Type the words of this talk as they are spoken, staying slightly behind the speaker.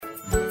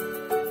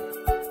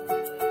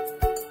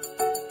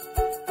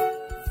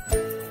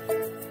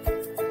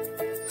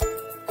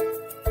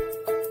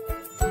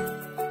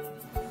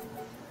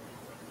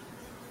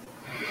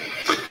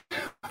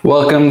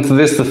Welcome to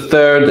this, the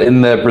third in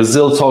the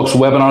Brazil Talks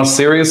webinar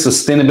series,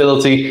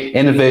 Sustainability,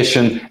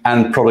 Innovation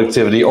and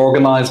Productivity,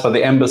 organized by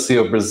the Embassy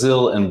of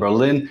Brazil in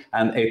Berlin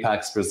and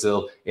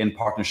ApexBrasil in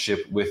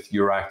partnership with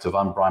EURACTIV.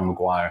 I'm Brian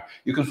Maguire.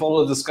 You can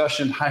follow the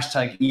discussion,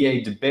 hashtag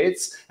EA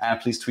Debates, and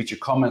please tweet your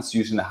comments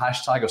using the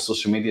hashtag. Our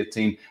social media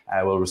team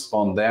will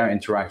respond there,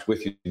 interact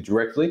with you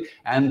directly,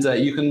 and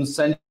you can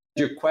send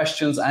your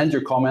questions and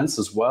your comments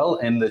as well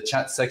in the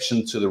chat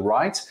section to the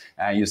right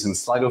using the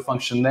Slido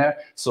function there.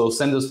 So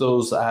send us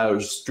those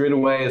straight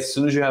away. As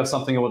soon as you have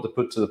something you want to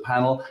put to the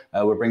panel,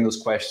 we'll bring those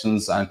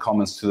questions and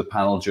comments to the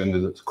panel during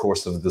the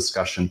course of the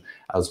discussion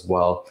as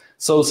well.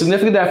 So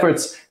significant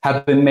efforts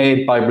have been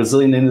made by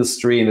Brazilian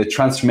industry in the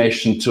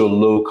transformation to a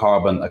low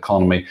carbon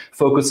economy.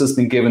 Focus has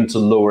been given to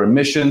lower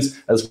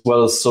emissions as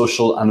well as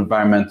social and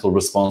environmental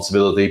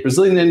responsibility.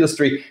 Brazilian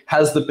industry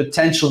has the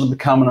potential to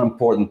become an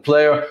important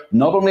player,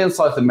 not only in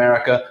South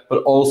America,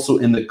 but also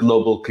in the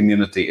global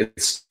community.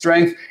 Its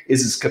strength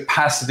is its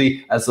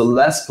capacity as a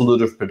less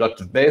pollutive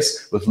productive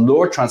base with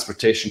lower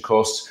transportation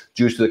costs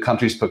due to the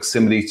country's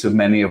proximity to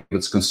many of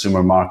its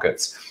consumer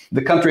markets.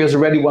 The country has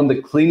already one of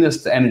the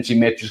cleanest energy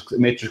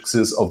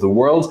matrices of the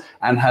world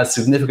and has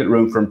significant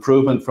room for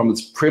improvement from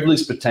its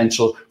privileged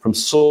potential from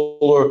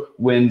solar,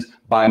 wind,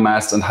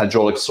 biomass and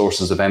hydraulic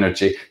sources of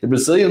energy. The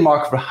Brazilian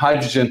market for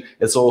hydrogen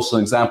is also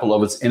an example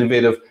of its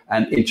innovative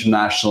and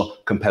international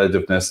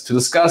competitiveness. To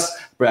discuss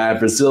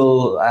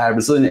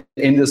Brazilian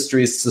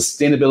industry's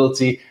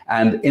sustainability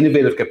and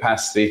innovative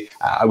capacity,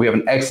 we have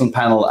an excellent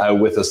panel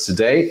with us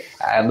today.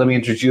 Let me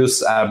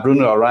introduce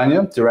Bruno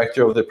Aranha,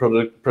 Director of the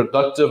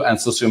Productive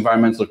and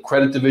Socio-Environmental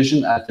Credit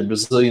Division at the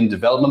Brazilian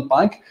Development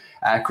Bank,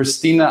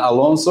 Cristina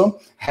Alonso,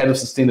 Head of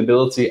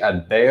Sustainability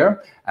at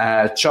Bayer,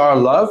 Char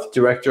Love,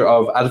 Director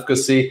of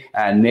Advocacy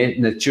at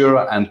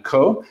Natura &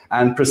 Co.,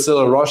 and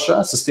Priscilla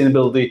Rocha,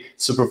 Sustainability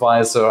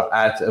Supervisor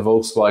at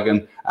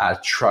Volkswagen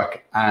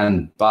Truck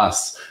and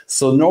Bus.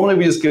 So normally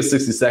we just give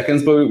 60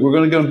 seconds, but we're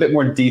going to go in a bit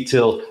more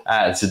detail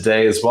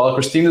today as well.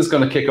 Christina's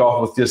going to kick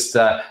off with just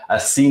a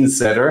scene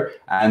setter,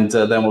 and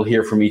then we'll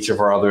hear from each of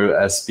our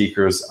other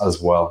speakers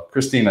as well.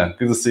 Cristina,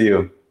 good to see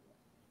you.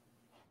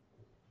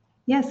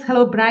 Yes,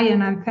 hello,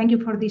 Brian, and thank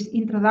you for this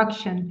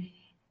introduction.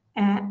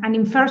 And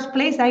in first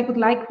place, I would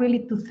like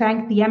really to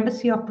thank the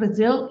Embassy of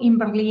Brazil in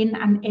Berlin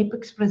and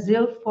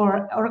ApexBrasil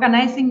for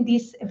organizing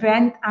this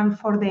event and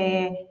for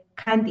the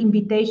kind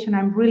invitation.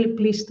 I'm really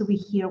pleased to be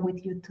here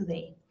with you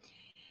today.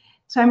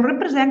 So I'm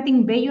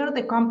representing Bayer,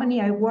 the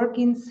company I work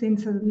in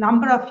since a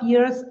number of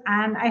years,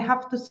 and I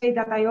have to say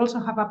that I also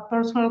have a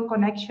personal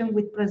connection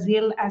with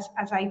Brazil as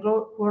I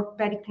work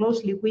very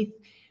closely with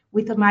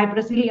my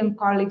Brazilian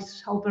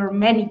colleagues over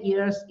many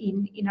years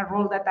in a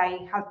role that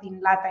I had in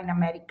Latin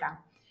America.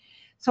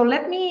 So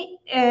let me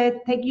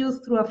take you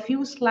through a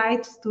few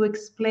slides to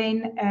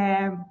explain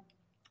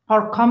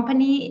our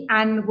company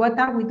and what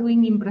are we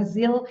doing in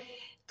Brazil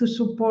to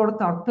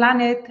support our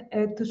planet,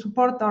 to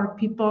support our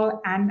people,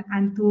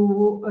 and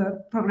to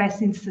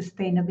progress in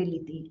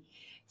sustainability.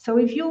 So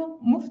if you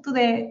move to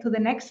the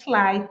next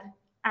slide,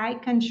 I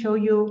can show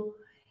you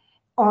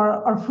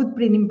our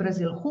footprint in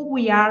Brazil, who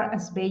we are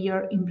as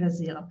Bayer in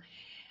Brazil.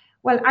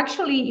 Well,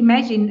 actually,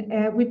 imagine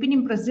we've been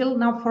in Brazil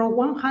now for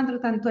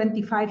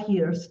 125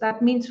 years.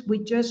 That means we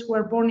just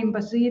were born in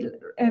Brazil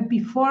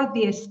before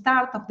the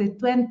start of the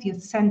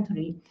 20th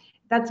century.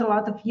 That's a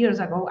lot of years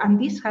ago. And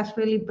this has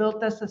really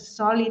built us a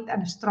solid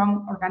and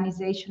strong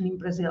organization in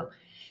Brazil.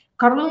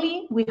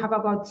 Currently, we have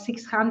about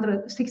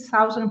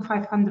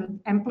 6,500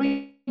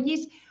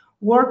 employees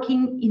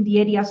working in the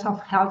areas of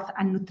health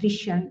and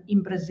nutrition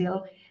in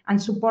Brazil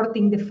and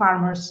supporting the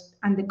farmers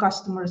and the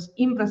customers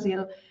in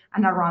Brazil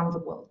and around the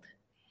world.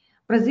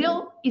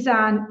 Brazil is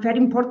a very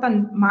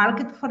important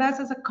market for us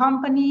as a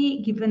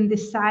company, given the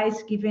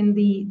size, given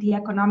the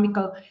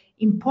economical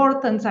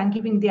importance, and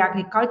given the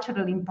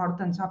agricultural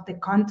importance of the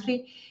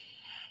country.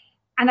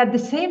 And at the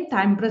same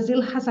time,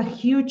 Brazil has a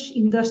huge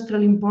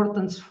industrial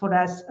importance for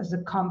us as a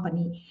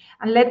company.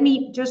 And let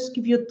me just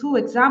give you two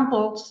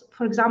examples.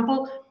 For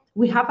example,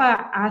 we have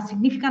a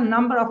significant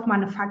number of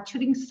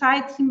manufacturing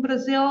sites in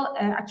Brazil.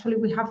 Actually,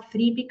 we have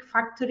 3 big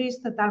factories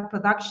that are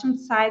production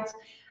sites.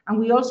 And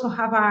we also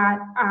have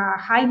a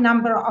high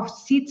number of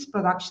seeds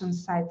production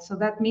sites. So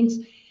that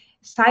means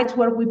sites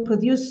where we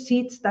produce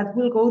seeds that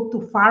will go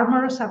to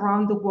farmers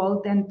around the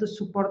world and to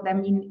support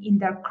them in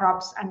their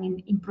crops and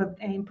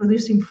in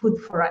producing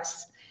food for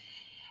us.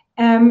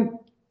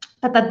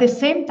 But at the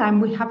same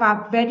time, we have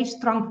a very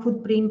strong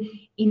footprint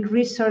in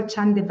research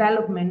and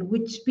development,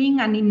 which being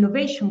an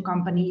innovation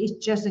company is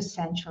just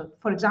essential.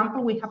 For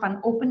example, we have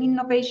an open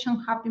innovation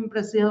hub in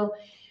Brazil.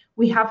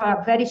 We have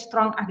a very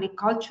strong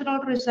agricultural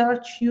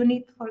research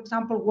unit, for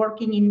example,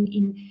 working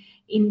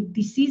in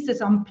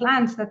diseases on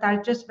plants that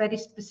are just very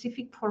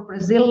specific for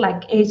Brazil,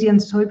 like Asian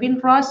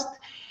soybean rust.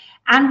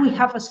 And we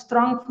have a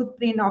strong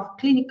footprint of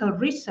clinical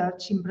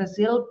research in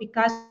Brazil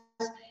because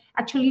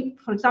actually,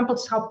 for example,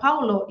 Sao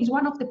Paulo is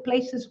one of the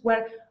places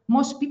where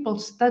most people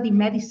study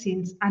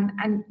medicines,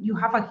 and you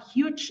have a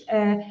huge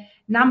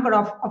number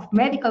of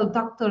medical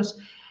doctors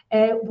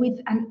with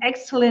an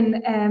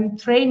excellent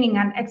training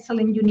and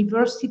excellent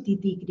university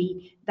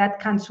degree that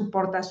can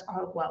support us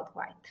all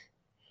worldwide.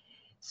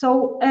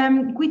 So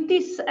with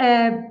this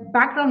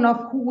background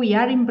of who we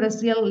are in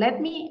Brazil,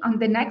 let me on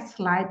the next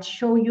slide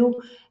show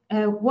you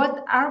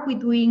what are we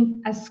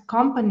doing as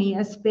company,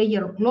 as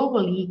Bayer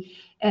globally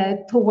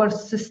towards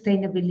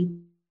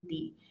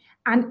sustainability.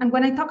 And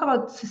when I talk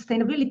about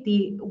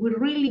sustainability, we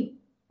really,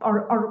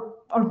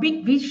 our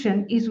big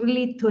vision is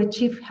really to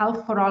achieve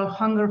health for all,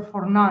 hunger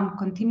for none,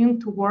 continuing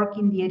to work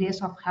in the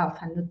areas of health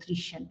and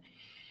nutrition.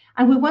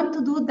 And we want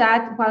to do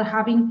that while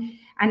having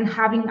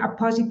a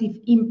positive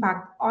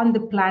impact on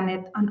the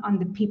planet and on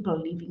the people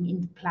living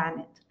in the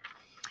planet.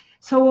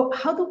 So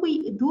how do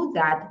we do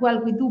that?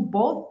 Well, we do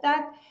both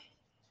that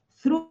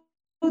through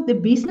the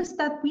business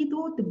that we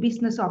do, the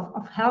business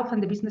of health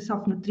and the business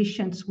of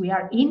nutrition we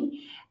are in,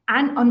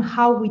 and on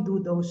how we do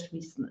those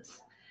business.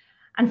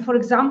 And for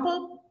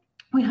example,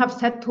 we have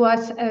set to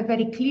us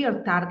very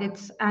clear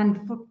targets,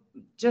 and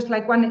just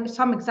like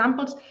some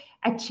examples,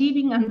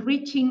 achieving and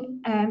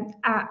reaching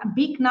a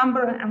big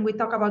number, and we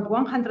talk about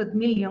 100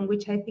 million,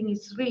 which I think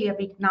is really a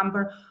big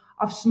number,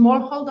 of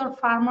smallholder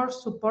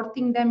farmers,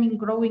 supporting them in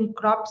growing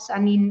crops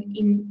and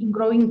in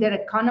growing their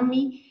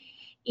economy,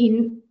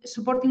 in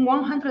supporting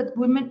 100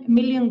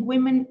 million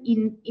women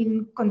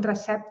in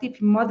contraceptive,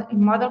 in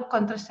modern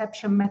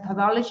contraception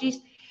methodologies,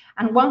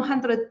 and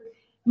 100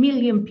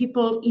 million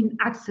people in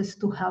access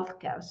to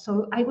healthcare.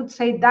 So I would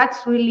say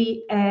that's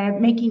really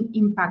making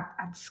impact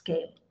at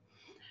scale.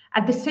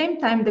 At the same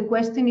time, the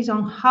question is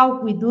on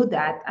how we do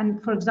that.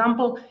 And for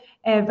example,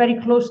 very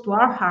close to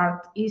our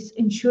heart is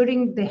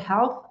ensuring the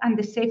health and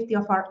the safety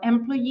of our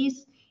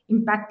employees,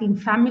 impacting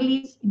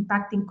families,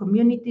 impacting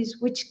communities,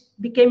 which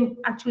became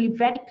actually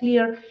very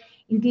clear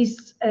in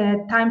these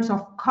times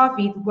of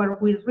COVID, where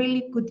we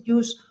really could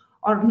use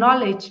our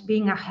knowledge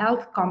being a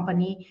health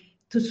company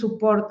to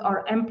support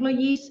our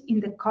employees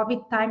in the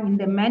COVID time, in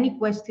the many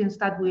questions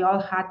that we all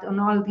had on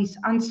all these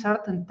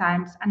uncertain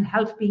times, and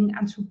helping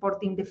and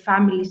supporting the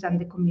families and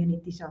the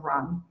communities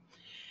around.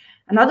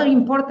 Another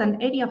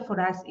important area for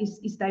us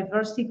is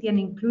diversity and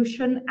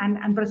inclusion,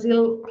 and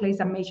Brazil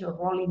plays a major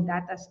role in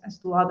that, as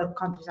do other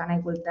countries, and I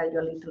will tell you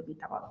a little bit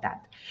about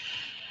that.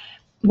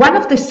 One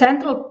of the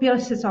central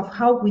pieces of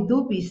how we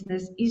do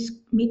business is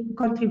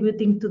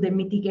contributing to the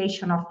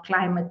mitigation of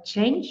climate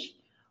change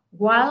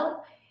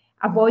while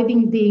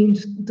avoiding the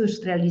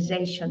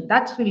industrialization.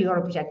 That's really our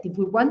objective.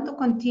 We want to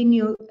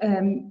continue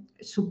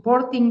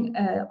supporting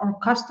our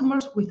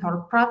customers with our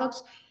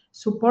products,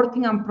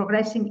 supporting and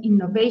progressing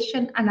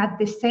innovation, and at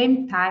the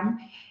same time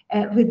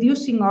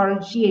reducing our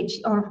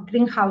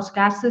greenhouse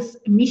gases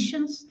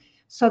emissions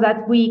so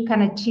that we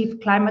can achieve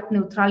climate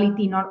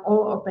neutrality in our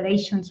all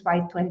operations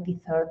by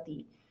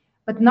 2030.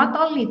 But not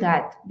only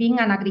that, being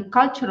an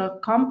agricultural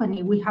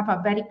company, we have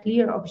a very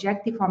clear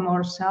objective from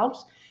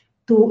ourselves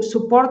to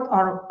support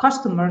our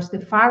customers,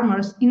 the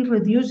farmers, in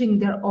reducing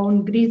their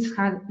own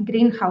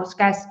greenhouse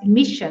gas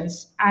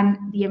emissions and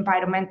the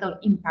environmental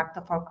impact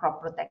of our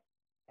crop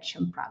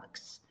protection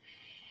products.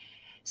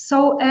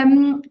 So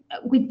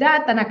with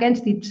that, and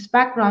against this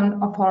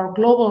background of our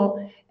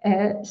global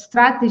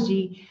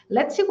strategy,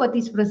 let's see what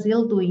is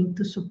Brazil doing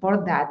to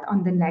support that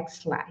on the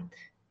next slide.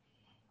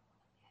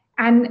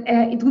 And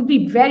it would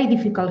be very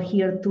difficult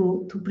here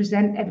to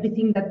present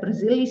everything that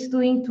Brazil is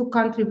doing to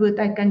contribute.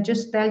 I can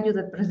just tell you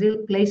that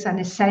Brazil plays an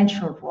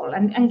essential role.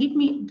 And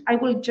I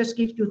will just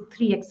give you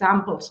 3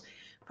 examples.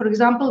 For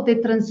example, the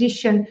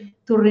transition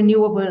to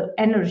renewable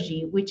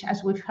energy, which,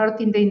 as we've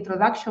heard in the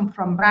introduction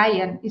from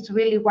Brian, is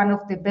really one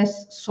of the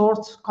best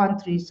source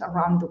countries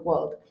around the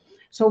world.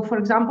 So, for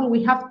example,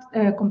 we have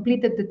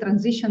completed the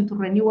transition to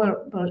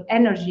renewable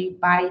energy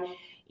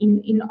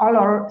in all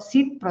our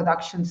seed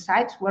production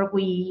sites where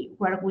we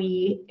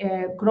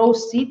grow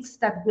seeds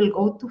that will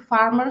go to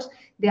farmers.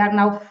 They are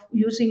now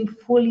using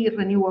fully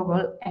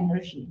renewable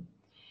energy.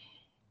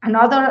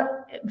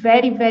 Another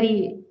very,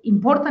 very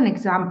important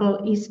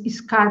example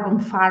is carbon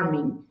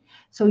farming.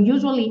 So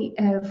usually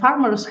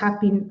farmers have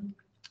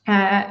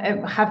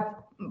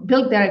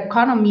built their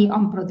economy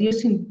on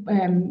producing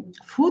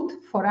food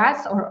for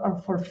us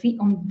or for feed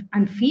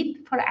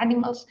for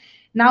animals.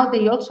 Now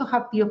they also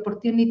have the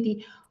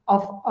opportunity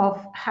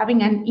of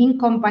having an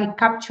income by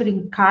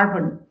capturing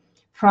carbon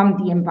from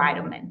the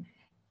environment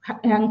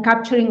and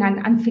capturing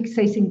and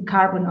fixating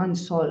carbon on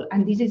soil.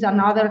 And this is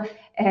another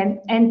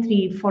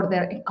entry for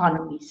their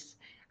economies.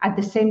 At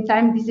the same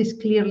time, this is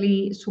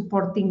clearly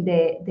supporting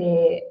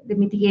the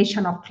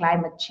mitigation of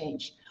climate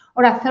change.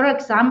 Or a third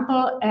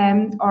example,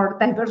 our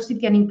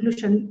diversity and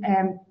inclusion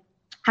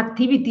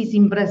activities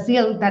in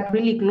Brazil that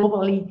really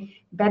globally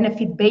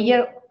benefit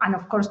Bayer, and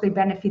of course they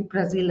benefit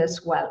Brazil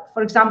as well.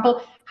 For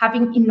example,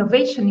 having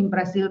innovation in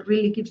Brazil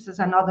really gives us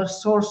another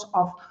source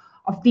of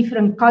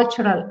different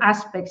cultural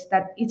aspects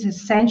that is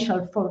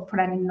essential for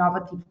an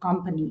innovative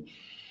company.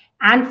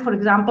 And for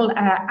example,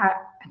 a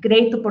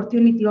great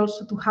opportunity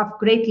also to have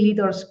great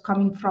leaders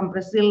coming from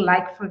Brazil,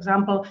 like for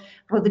example,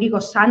 Rodrigo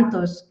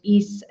Santos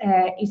is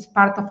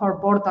part of our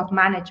board of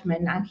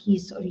management, and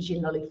he's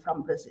originally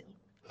from Brazil.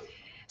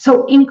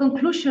 So in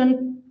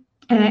conclusion,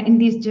 in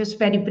this just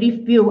very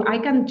brief view, I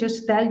can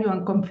just tell you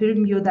and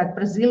confirm you that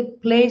Brazil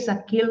plays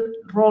a key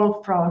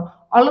role for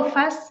all of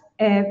us,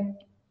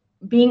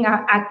 being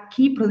a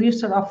key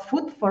producer of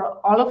food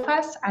for all of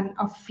us, and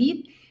of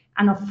feed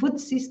and of food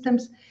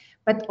systems,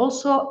 but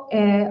also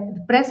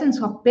the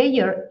presence of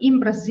Bayer in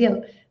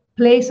Brazil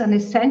plays an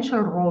essential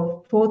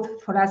role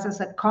both for us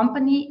as a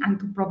company and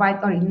to provide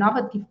our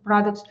innovative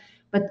products,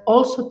 but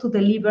also to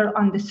deliver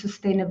on the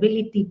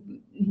sustainability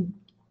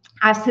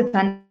assets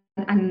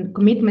and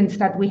commitments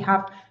that we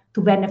have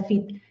to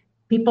benefit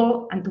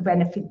people and to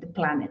benefit the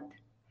planet.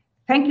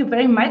 Thank you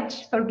very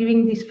much for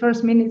giving these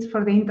first minutes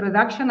for the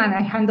introduction, and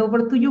I hand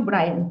over to you,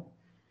 Brian.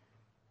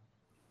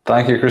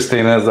 Thank you,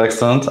 Christina. It's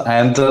excellent.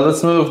 And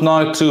let's move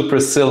now to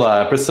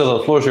Priscilla. Priscilla,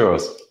 the floor is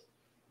yours.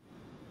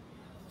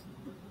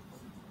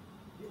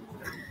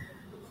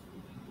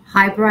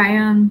 Hi,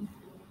 Brian.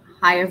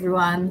 Hi,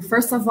 everyone.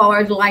 First of all,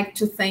 I'd like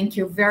to thank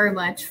you very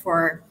much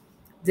for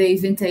the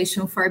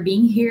invitation, for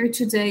being here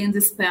today in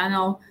this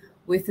panel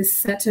with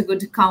such a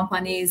good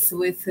companies,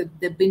 with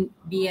the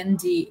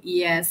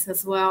BNDES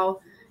as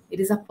well. It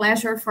is a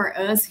pleasure for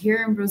us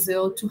here in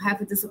Brazil to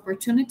have this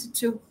opportunity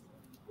to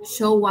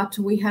show what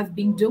we have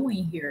been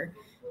doing here.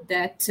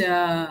 That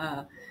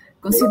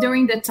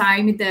considering the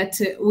time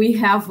that we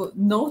have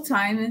no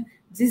time,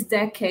 this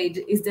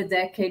decade is the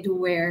decade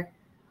where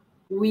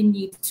we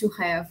need to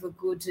have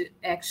good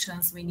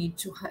actions. We need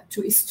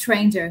to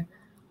strengthen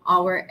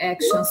our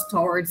actions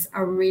towards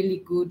a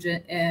really good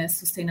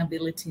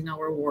sustainability in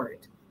our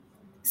world.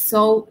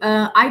 So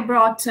I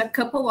brought a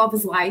couple of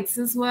slides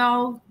as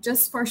well,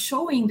 just for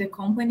showing the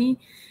company.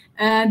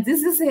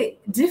 This is a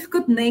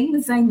difficult name,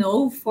 as I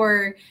know,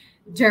 for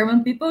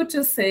German people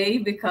to say,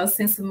 because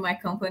since my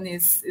company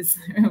is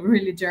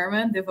really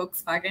German, the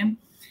Volkswagen.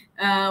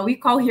 We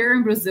call here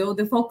in Brazil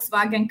the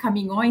Volkswagen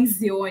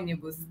Caminhões e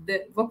Ônibus,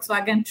 the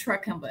Volkswagen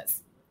Truck and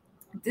Bus.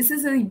 This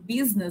is a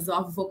business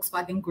of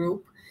Volkswagen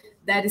Group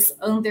that is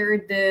under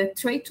the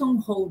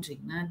Traton Holding.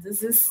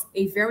 This is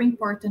a very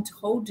important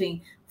holding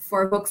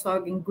for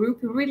Volkswagen Group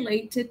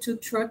related to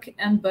truck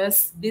and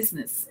bus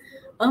business.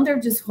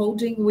 Under this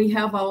holding, we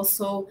have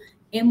also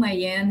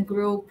MAN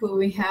Group,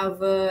 we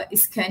have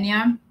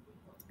Scania,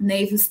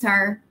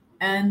 Navistar,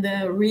 and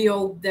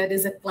Rio, that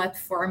is a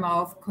platform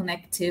of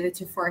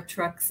connectivity for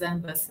trucks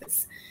and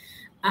buses.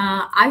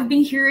 I've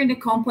been here in the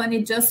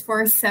company just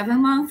for 7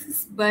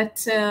 months,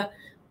 but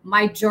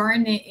my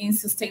journey in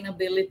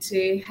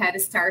sustainability had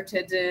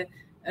started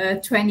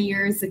 20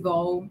 years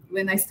ago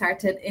when I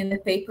started in the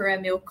paper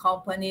and milk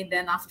company,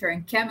 then after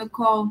in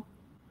chemical,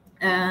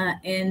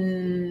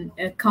 in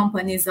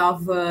companies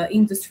of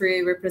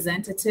industry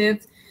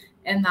representatives,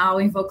 and now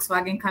in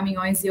Volkswagen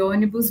Caminhões e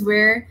Ônibus,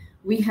 where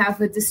we have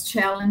this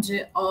challenge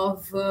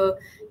of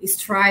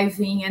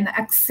striving and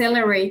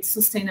accelerate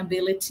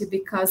sustainability,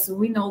 because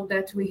we know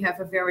that we have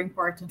a very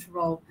important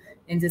role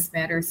in this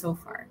matter so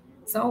far.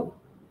 So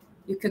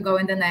you can go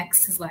in the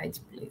next slide,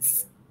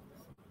 please.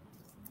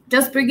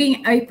 Just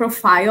bringing a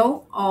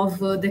profile of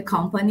the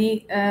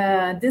company.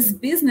 This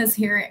business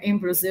here in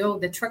Brazil,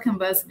 the truck and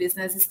bus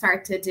business,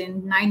 started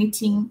in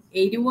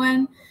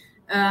 1981.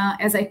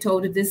 As I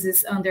told you, this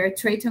is under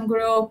Traton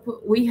Group.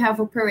 We have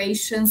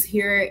operations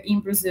here in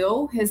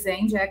Brazil,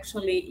 Resende,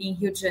 actually in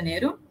Rio de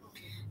Janeiro,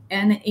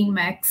 and in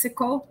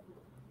Mexico.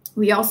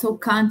 We also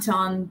count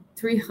on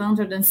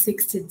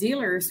 360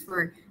 dealers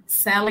for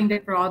selling the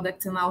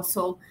product, and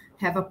also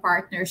have a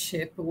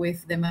partnership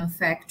with the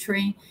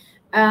manufacturing.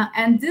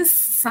 And this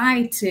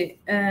site,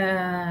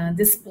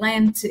 this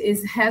plant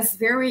has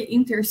very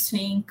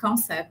interesting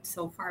concept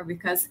so far,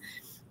 because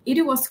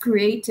it was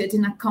created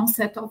in a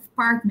concept of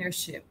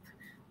partnership.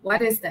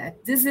 What is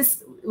that? This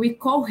is, we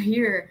call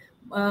here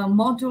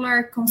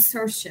modular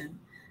consortium.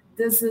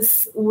 This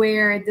is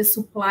where the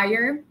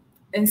supplier,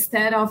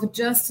 instead of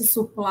just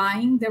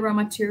supplying the raw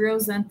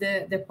materials and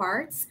the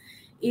parts,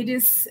 it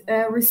is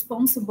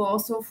responsible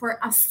also for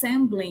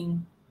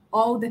assembling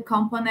all the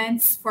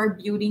components for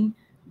building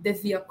the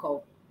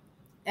vehicle.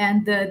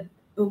 And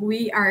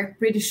we are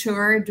pretty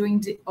sure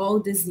during all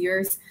these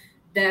years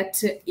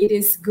that it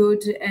is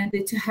good, and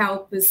it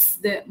helps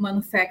the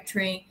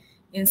manufacturing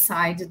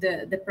inside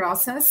the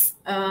process.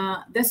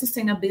 The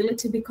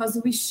sustainability, because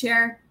we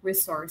share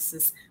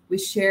resources, we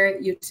share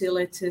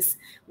utilities,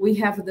 we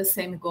have the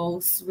same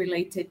goals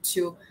related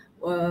to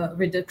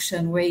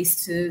reduction,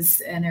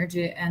 wastes,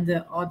 energy, and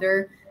the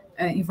other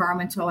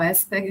environmental and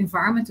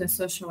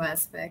social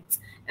aspects.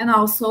 And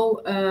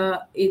also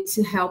it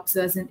helps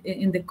us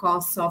in the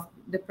cost of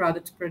the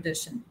product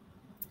production.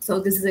 So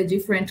this is a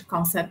different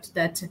concept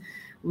that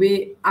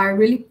we are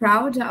really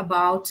proud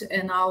about,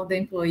 and all the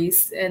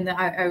employees, and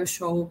I will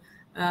show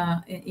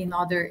in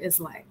other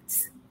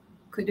slides.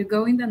 Could you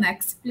go in the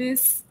next,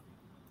 please?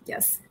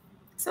 Yes.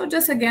 So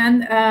just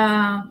again,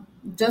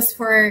 just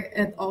for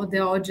all the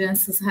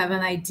audiences have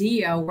an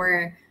idea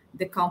where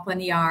the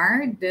company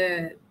are,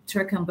 the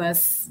truck and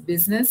bus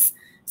business.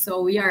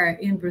 So we are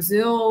in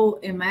Brazil,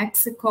 in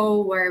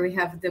Mexico, where we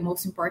have the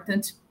most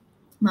important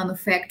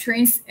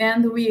manufacturing,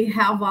 and we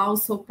have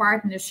also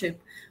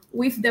partnership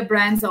with the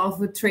brands of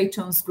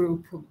Trayton's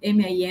Group,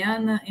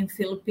 MAN in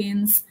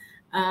Philippines,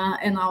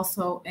 and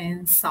also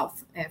in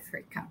South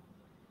Africa.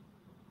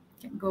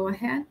 Can go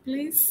ahead,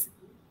 please.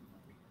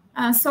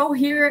 So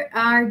here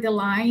are the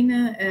line.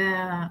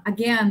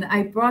 Again,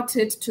 I brought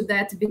it to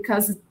that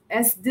because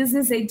as this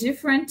is a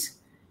different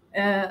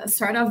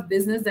sort of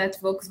business that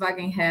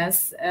Volkswagen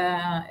has,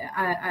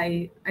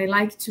 I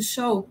like to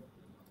show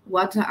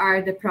what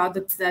are the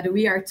products that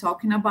we are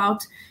talking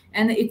about,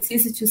 and it's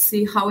easy to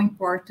see how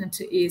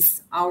important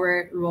is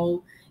our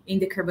role in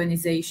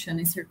decarbonization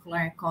and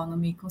circular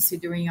economy,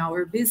 considering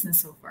our business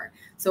so far.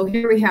 So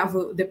here we have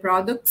the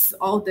products,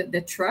 all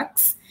the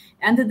trucks,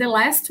 and the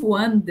last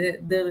one,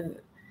 the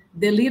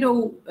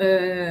little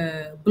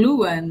blue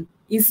one,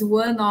 is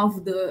one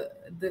of the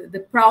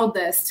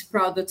proudest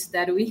products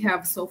that we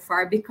have so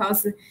far,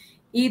 because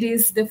it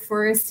is the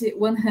first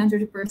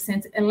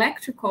 100%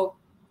 electrical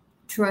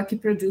truck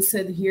produced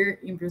here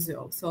in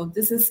Brazil. So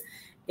this is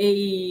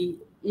a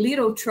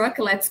little truck,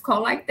 let's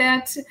call like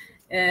that.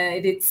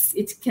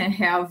 It can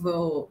have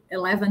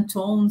 11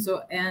 tons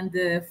and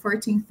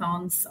 14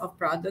 tons of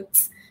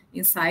products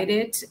inside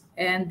it,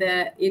 and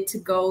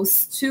it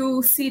goes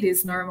to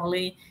cities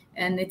normally,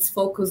 and it's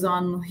focused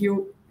on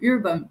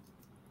urban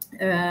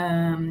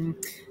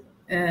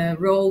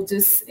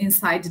roads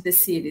inside the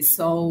city.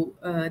 So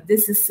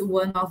this is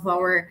one of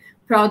our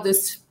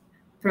product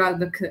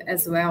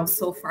as well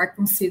so far,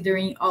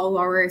 considering all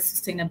our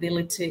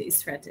sustainability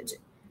strategy.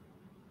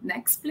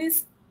 Next,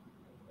 please.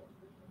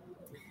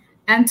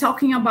 And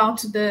talking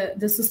about the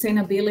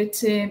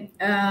sustainability,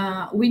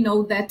 we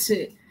know that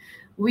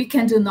we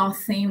can do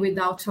nothing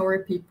without our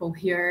people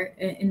here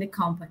in the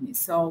company.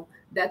 So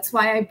that's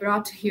why I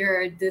brought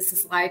here this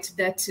slide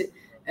that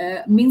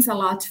means a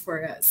lot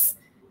for us.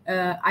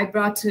 I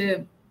brought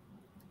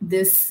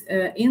this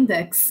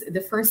index,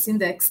 the first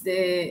index,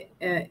 the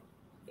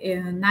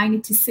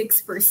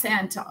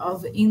 96%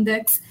 of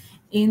index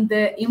in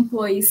the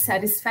employee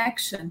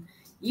satisfaction.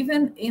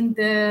 Even in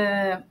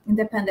the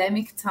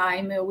pandemic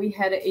time, we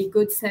had a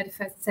good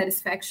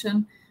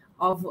satisfaction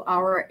of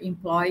our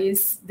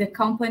employees. The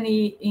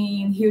company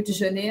in Rio de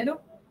Janeiro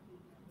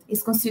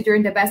is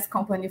considered the best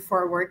company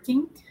for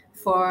working,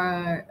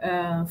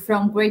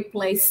 from Great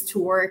Place to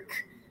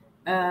Work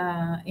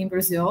in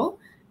Brazil.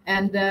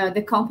 And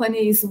the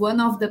company is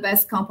one of the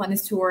best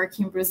companies to work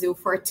in Brazil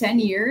for 10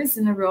 years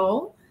in a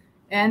row.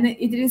 And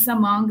it is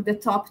among the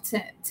top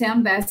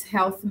 10 best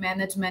health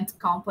management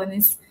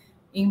companies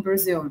in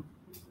Brazil.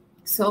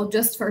 So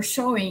just for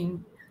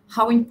showing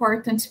how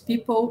important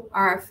people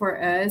are for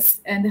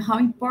us and how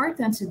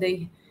important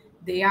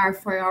they are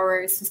for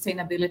our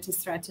sustainability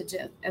strategy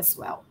as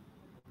well.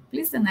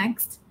 Please, the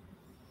next.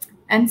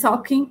 And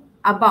talking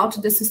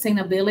about the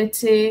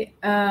sustainability,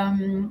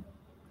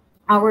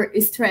 our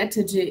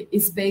strategy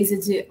is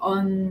based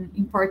on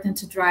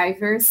important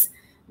drivers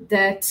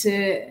that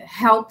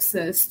helps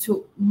us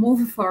to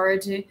move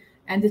forward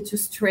and to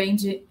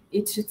strengthen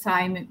each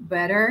time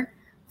better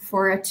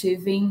for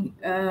achieving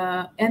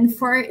and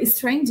for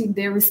strengthening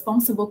the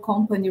responsible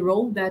company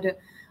role that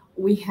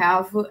we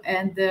have,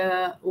 and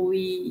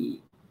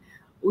we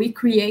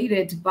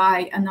created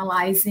by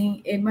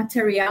analyzing a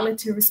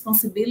materiality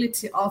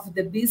responsibility of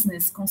the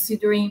business,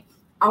 considering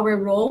our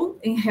role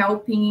in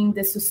helping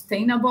the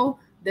sustainable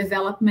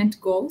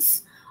development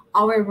goals,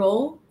 our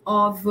role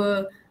of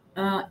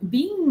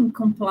being in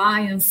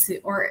compliance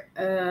or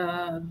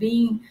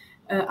being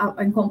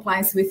in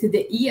compliance with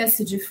the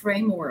ESG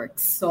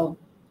frameworks. So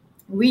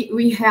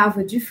we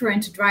have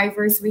different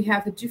drivers, we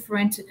have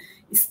different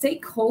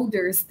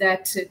stakeholders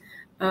that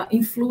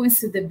influence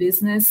the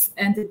business,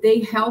 and they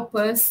help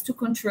us to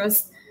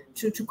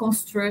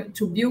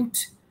build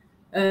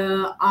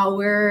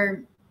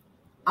our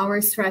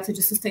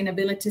strategy,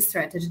 sustainability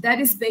strategy. That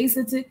is based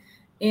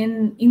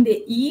in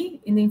the E,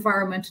 in the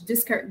environment,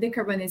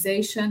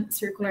 decarbonization,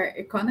 circular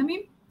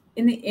economy.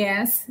 In the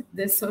S,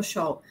 the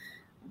social,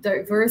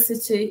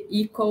 diversity,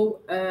 eco,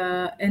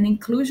 and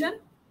inclusion,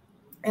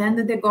 and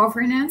the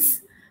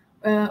governance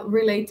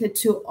related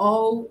to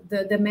all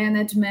the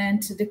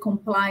management, the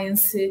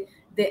compliance,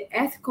 the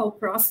ethical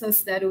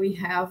process that we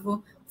have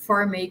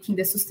for making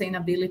the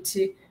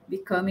sustainability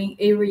becoming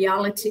a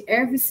reality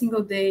every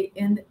single day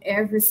and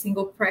every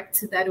single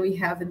practice that we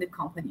have in the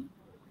company.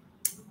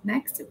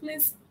 Next,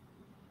 please.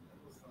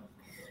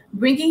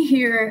 Bringing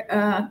here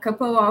a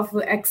couple of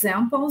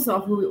examples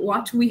of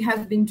what we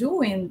have been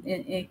doing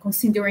in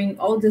considering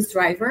all these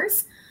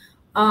drivers.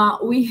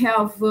 We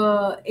have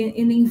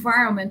in the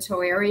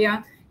environmental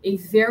area a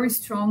very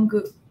strong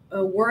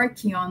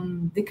working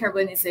on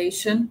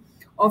decarbonization.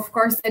 Of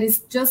course, that is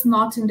just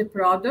not in the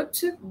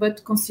product,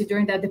 but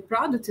considering that the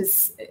product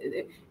is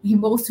the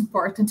most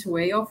important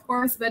way, of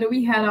course. But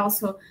we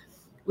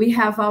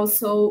have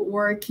also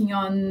working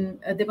on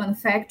the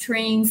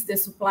manufacturing, the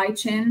supply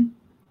chain,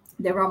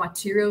 the raw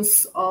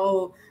materials,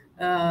 all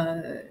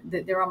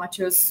the raw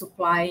materials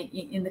supply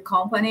in the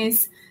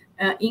companies,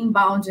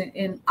 inbound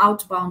and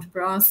outbound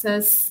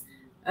process,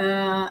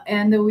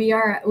 And we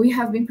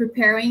have been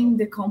preparing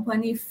the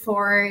company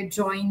for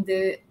joining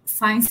the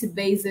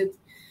science-based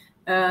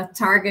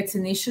targets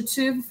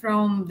initiative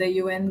from the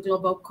UN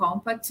Global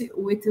Compact,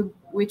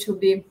 which will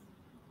be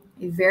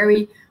a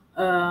very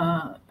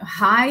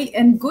high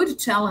and good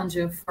challenge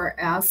for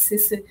us,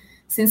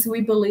 since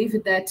we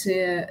believe that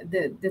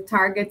the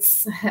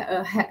targets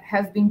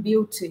have been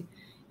built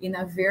in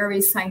a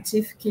very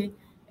scientific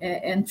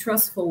and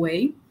trustful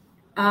way.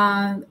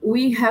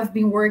 We have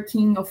been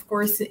working, of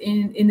course,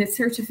 in the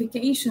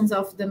certifications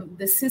of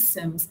the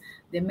systems,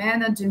 the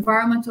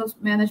environmental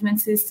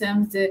management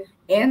systems, the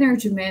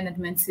energy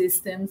management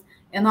systems,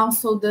 and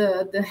also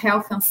the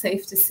health and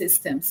safety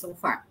system so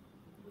far.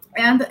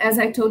 And as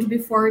I told you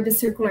before, the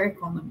circular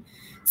economy.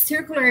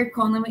 Circular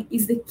economy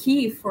is the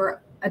key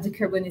for a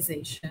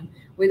decarbonization.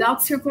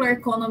 Without circular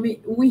economy,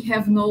 we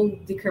have no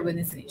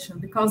decarbonization,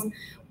 because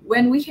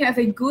when we have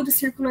a good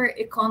circular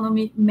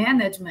economy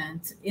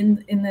management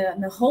in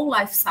the whole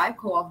life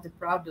cycle of the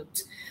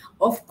product,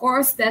 of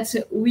course, that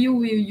we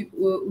will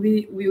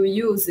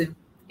use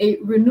a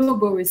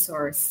renewable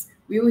resource.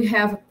 We will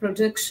have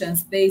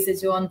productions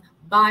based on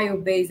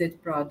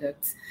bio-based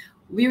products.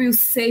 We will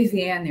save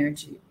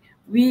energy.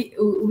 We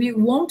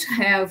won't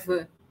have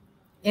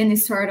any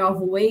sort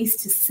of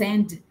waste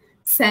sent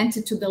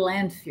to the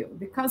landfill,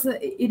 because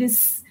it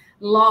is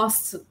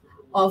loss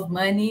of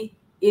money.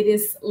 It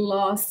is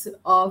loss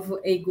of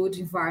a good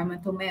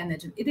environmental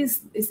management. It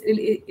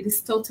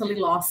is totally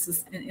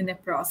losses in the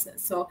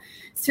process. So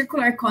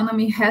circular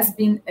economy has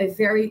been a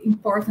very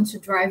important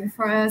driver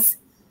for us.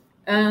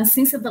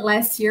 Since the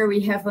last year,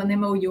 we have an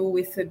MOU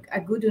with a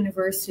good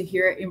university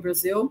here in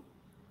Brazil,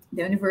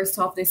 the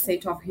University of the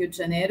State of Rio de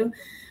Janeiro,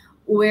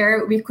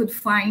 where we could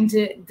find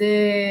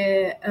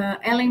the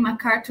Ellen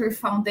MacArthur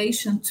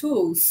Foundation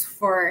tools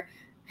for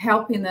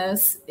helping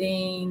us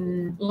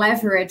in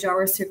leverage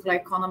our circular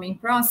economy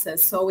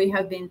process. So we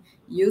have been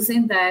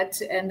using that,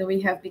 and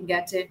we have been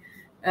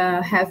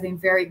having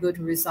very good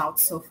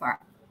results so far.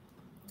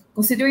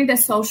 Considering the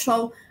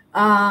social,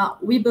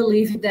 we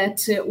believe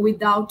that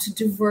without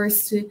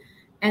diversity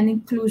and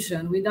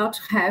inclusion, without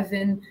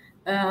having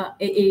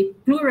a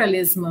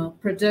pluralism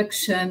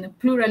production,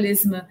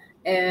 pluralism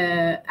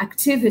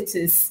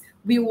activities,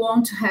 we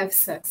won't have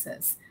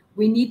success.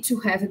 We need to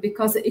have it,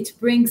 because it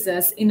brings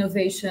us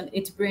innovation,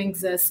 it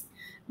brings us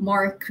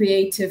more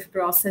creative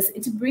process,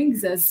 it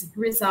brings us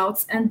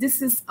results, and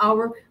this is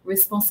our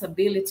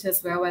responsibility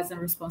as well as a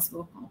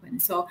responsible company.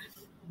 So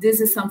this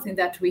is something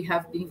that we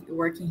have been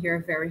working here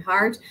very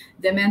hard.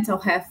 The mental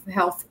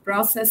health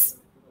process,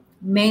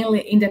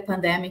 mainly in the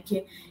pandemic,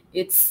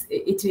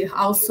 it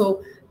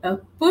also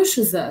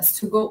pushes us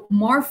to go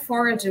more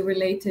forward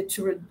related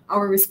to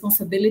our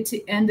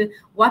responsibility and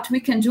what we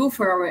can do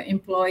for our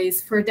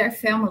employees, for their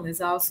families,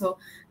 also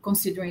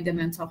considering the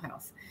mental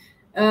health.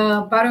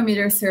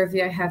 Barometer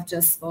survey I have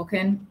just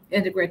spoken,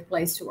 and a great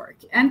place to work.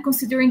 And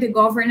considering the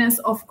governance,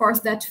 of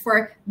course, that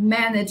for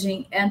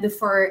managing and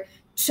for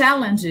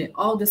challenging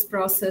all this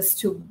process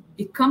to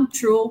become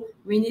true,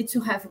 we need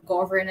to have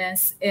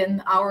governance,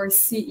 and our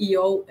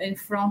CEO in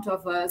front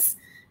of us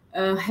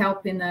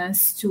helping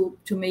us to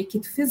make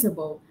it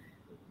feasible,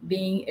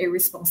 being a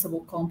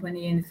responsible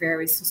company and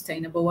very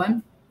sustainable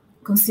one,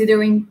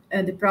 considering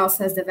the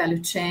process, the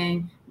value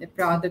chain, the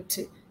product,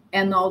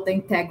 and all the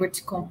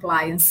integrity,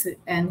 compliance,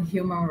 and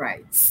human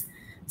rights.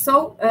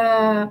 So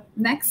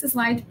next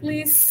slide,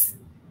 please.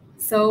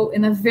 So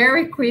in a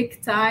very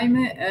quick time,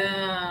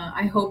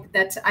 I hope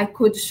that I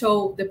could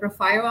show the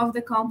profile of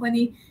the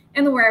company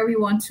and where we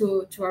want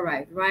to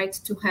arrive, right?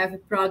 To have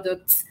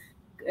products,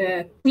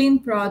 clean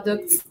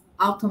products,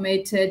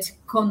 automated,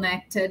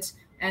 connected,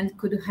 and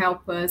could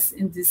help us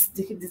in this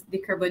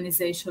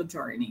decarbonization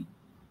journey.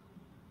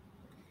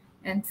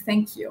 And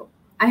thank you.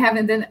 I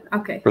haven't done,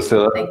 okay.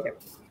 Priscilla. Thank you.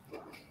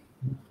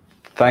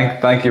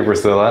 Thank you,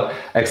 Priscilla.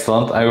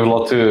 Excellent. I would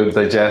love to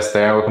digest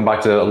there. We'll come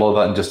back to a lot of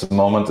that in just a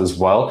moment as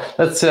well.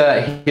 Let's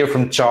hear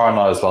from Char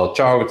now as well.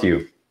 Char, with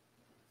you.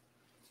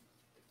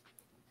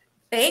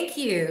 Thank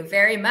you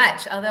very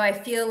much. Although I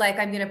feel like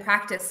I'm going to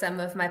practice some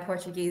of my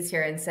Portuguese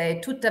here and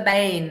say tudo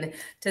bem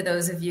to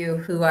those of you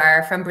who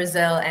are from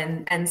Brazil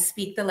and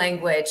speak the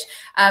language.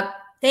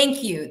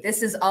 Thank you.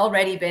 This has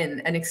already been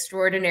an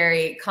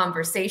extraordinary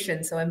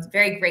conversation. So I'm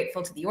very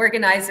grateful to the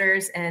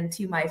organizers and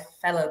to my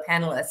fellow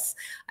panelists.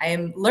 I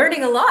am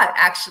learning a lot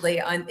actually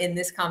in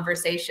this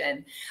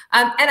conversation.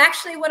 And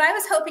actually what I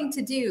was hoping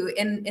to do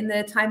in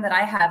the time that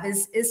I have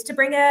is to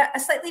bring a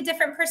slightly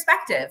different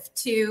perspective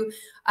to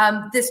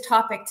this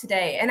topic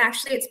today. And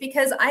actually it's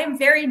because I am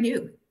very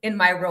new in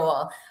my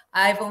role.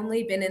 I've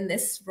only been in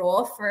this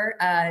role for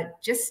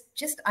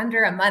just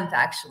under a month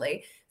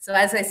actually. So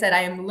as I said,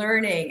 I am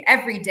learning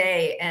every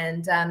day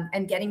and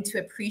getting to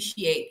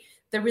appreciate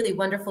the really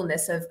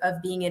wonderfulness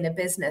of being in a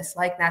business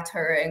like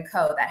Natura &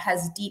 Co. that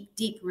has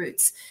deep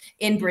roots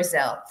in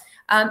Brazil.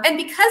 And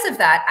because of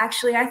that,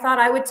 actually, I thought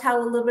I would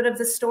tell a little bit of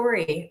the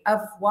story of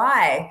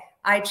why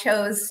I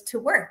chose to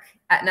work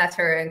at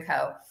Natura &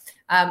 Co.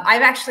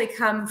 I've actually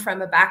come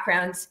from a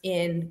background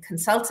in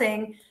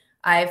consulting.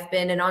 I've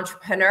been an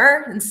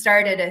entrepreneur and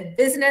started a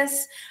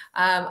business.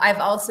 I've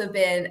also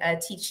been a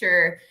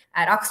teacher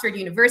at Oxford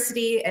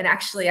University. And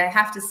actually, I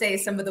have to say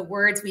some of the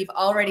words we've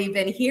already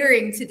been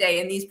hearing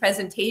today in these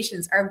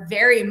presentations are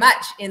very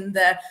much in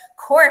the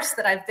course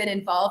that I've been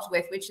involved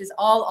with, which is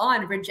all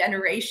on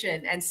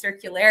regeneration and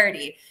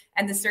circularity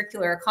and the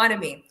circular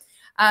economy.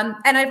 And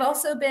I've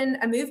also been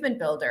a movement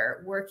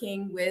builder,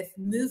 working with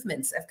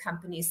movements of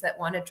companies that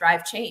want to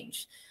drive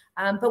change.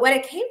 But when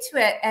it came to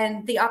it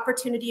and the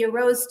opportunity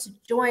arose to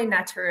join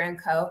Natura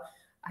 & Co.,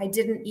 I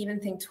didn't even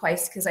think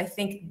twice, because I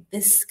think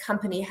this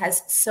company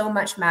has so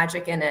much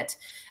magic in it.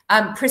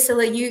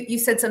 Priscilla, you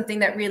said something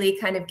that really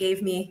kind of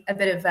gave me a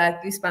bit of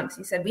goosebumps.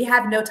 You said, we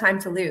have no time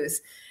to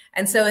lose.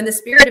 And so in the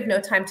spirit of no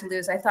time to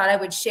lose, I thought I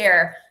would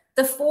share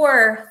the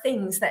 4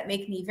 things that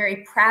make me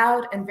very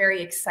proud and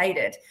very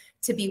excited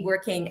to be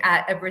working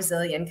at a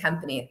Brazilian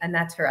company, a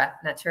Natura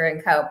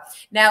 & Co.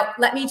 Now,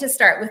 let me just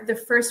start with the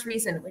first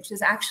reason, which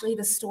is actually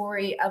the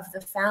story of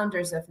the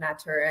founders of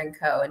Natura &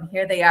 Co. And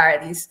here they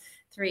are, these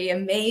 3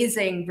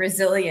 amazing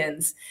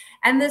Brazilians.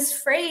 And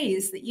this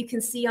phrase that you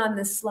can see on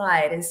this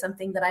slide is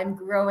something that I'm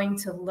growing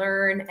to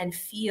learn and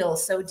feel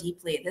so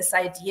deeply. This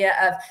idea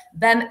of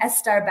bem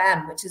estar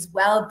bem, which is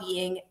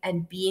well-being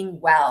and being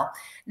well.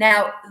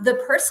 Now,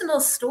 the personal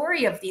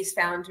story of these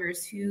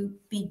founders who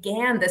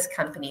began this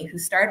company, who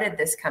started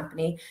this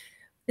company,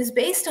 is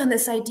based on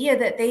this idea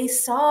that they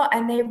saw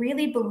and they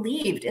really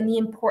believed in the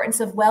importance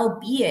of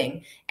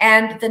well-being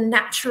and the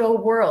natural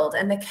world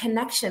and the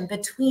connection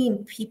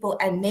between people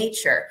and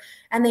nature.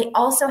 And they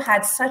also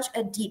had such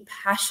a deep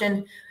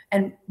passion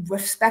and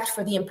respect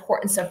for the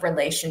importance of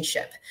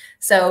relationship.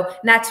 So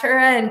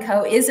Natura &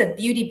 Co. is a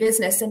beauty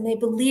business, and they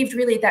believed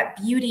really that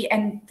beauty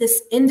and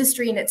this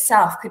industry in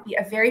itself could be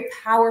a very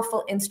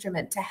powerful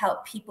instrument to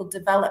help people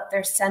develop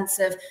their sense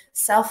of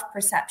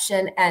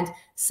self-perception and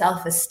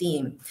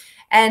self-esteem.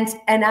 And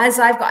as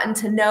I've gotten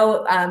to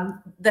know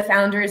the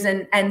founders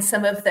and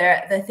some of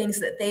the things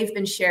that they've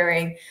been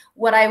sharing,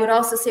 what I would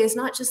also say is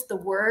not just the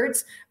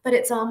words, but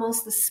it's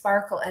almost the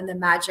sparkle and the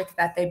magic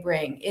that they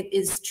bring. It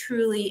is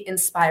truly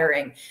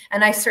inspiring.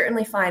 And I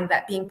certainly find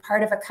that being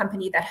part of a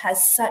company that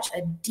has such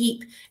a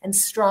deep and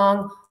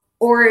strong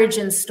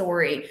origin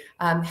story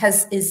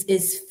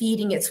is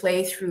feeding its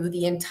way through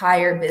the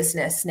entire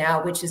business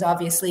now, which is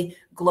obviously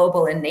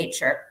global in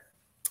nature.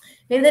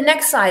 Maybe the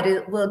next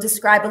slide will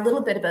describe a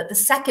little bit about the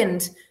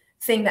second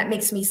thing that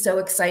makes me so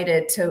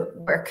excited to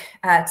work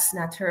at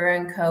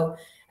Natura & Co.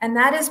 And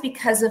that is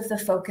because of the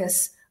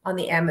focus on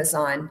the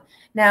Amazon.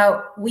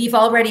 Now, we've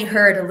already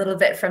heard a little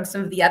bit from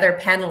some of the other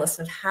panelists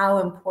of how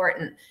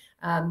important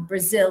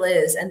Brazil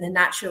is and the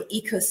natural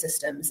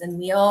ecosystems. And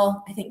we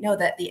all, I think, know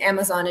that the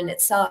Amazon in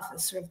itself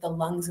is sort of the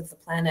lungs of the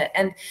planet.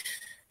 And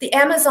the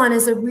Amazon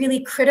is a really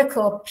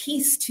critical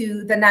piece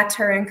to the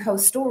Natura & Co.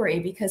 story,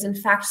 because in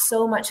fact,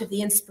 so much of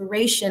the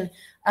inspiration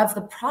of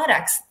the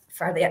products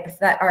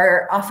that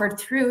are offered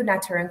through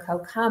Natura & Co.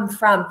 come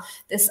from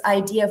this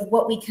idea of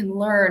what we can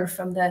learn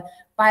from the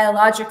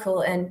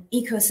biological and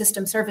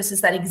ecosystem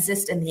services that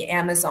exist in the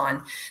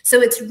Amazon.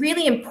 So it's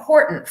really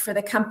important for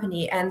the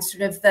company and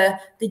sort of the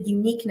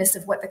uniqueness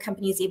of what the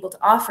company is able to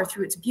offer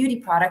through its beauty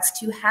products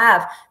to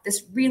have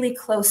this really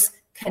close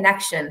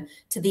connection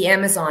to the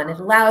Amazon. It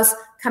allows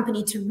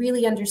company to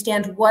really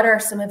understand what are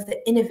some of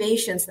the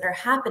innovations that are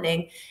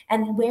happening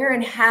and where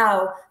and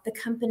how the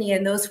company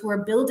and those who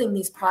are building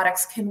these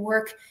products can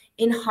work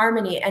in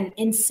harmony and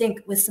in sync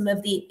with some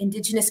of the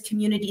indigenous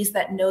communities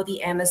that know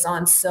the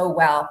Amazon so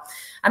well.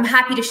 I'm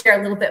happy to share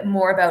a little bit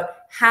more about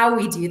how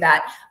we do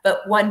that,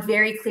 but one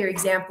very clear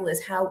example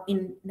is how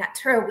in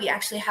Natura we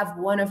actually have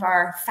one of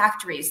our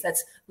factories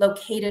that's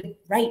located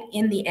right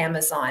in the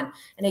Amazon.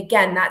 And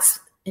again, that's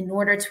in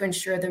order to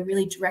ensure the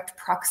really direct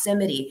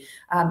proximity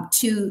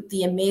to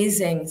the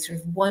amazing, sort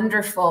of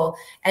wonderful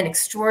and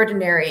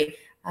extraordinary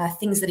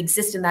things that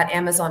exist in that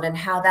Amazon, and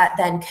how that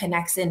then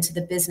connects into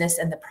the business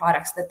and the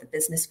products that the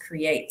business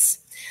creates.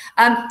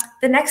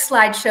 The next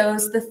slide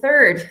shows the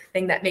third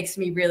thing that makes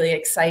me really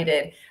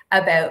excited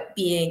about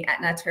being at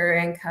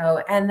Natura &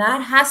 Co. And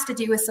that has to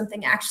do with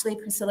something actually,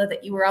 Priscilla,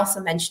 that you were also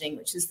mentioning,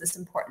 which is this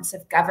importance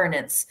of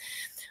governance.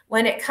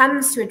 When it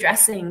comes to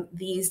addressing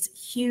these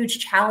huge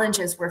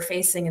challenges we're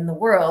facing in the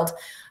world,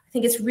 I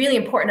think it's really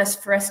important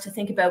for us to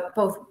think about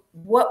both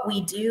what we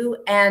do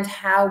and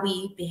how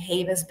we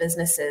behave as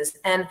businesses.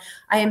 And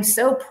I am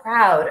so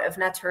proud of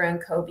Natura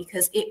 & Co.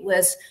 because it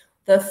was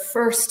the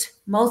first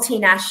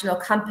multinational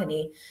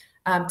company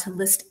to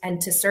list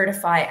and to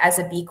certify as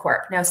a B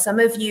Corp. Now, some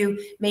of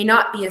you may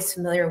not be as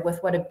familiar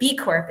with what a B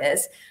Corp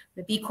is.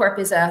 The B Corp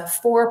is a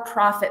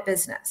for-profit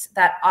business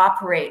that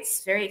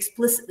operates very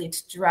explicitly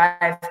to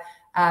derive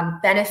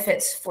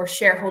benefits for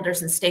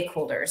shareholders and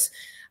stakeholders.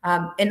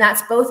 And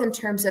that's both in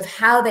terms of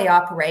how they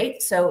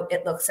operate. So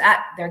it looks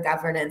at their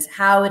governance,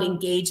 how it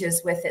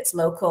engages with its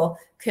local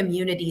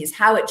communities,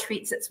 how it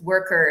treats its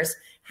workers,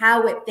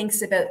 how it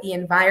thinks about the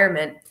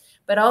environment,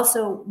 but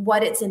also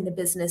what it's in the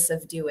business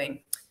of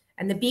doing.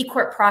 And the B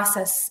Corp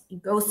process, you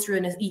go through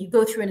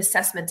an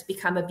assessment to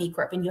become a B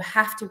Corp, and you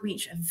have to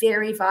reach a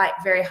very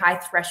high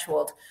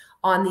threshold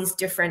on these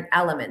different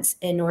elements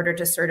in order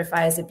to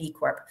certify as a B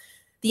Corp.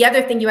 The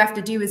other thing you have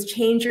to do is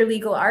change your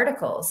legal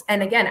articles.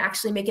 And again,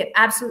 actually make it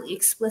absolutely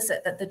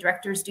explicit that the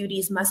director's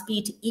duties must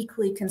be to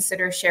equally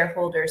consider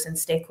shareholders and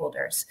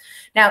stakeholders.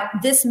 Now,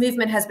 this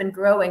movement has been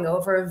growing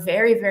over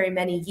very, very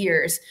many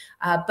years.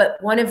 But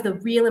one of the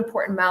real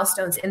important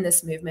milestones in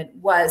this movement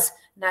was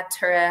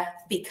Natura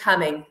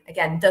becoming,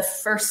 again, the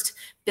first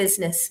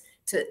business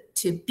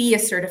to be a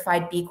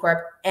certified B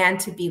Corp and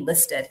to be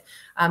listed.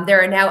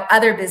 There are now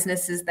other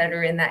businesses that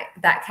are in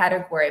that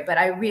category, but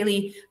I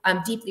really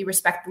deeply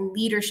respect the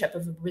leadership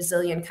of a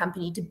Brazilian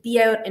company to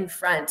be out in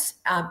front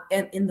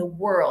in the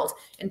world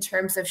in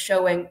terms of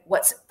showing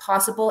what's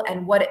possible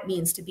and what it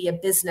means to be a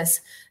business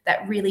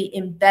that really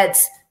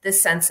embeds this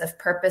sense of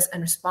purpose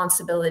and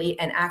responsibility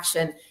and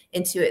action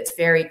into its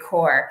very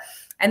core.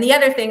 And the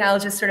other thing I'll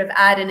just sort of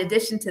add in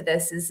addition to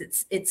this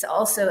is it's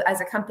also,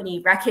 as a company,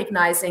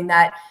 recognizing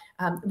that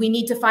we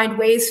need to find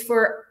ways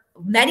for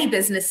many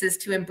businesses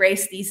to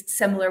embrace these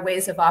similar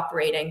ways of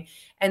operating.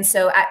 And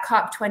so at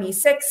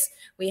COP26,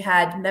 we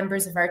had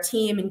members of our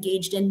team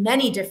engaged in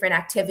many different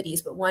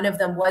activities, but one of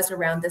them was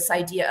around this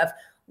idea of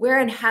where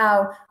and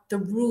how the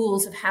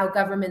rules of how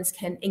governments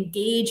can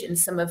engage in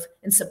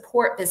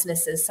support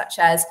businesses, such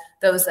as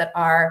those that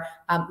are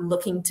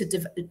looking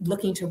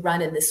to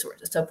run in this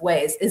sort of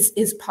ways,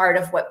 is part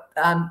of what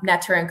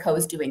Natura & Co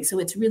is doing. So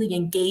it's really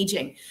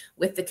engaging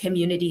with the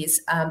communities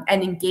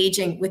and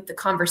engaging with the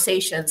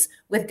conversations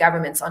with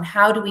governments on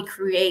how do we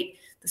create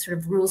the sort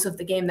of rules of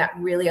the game that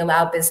really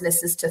allow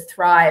businesses to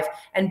thrive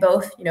and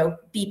both,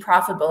 be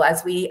profitable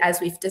as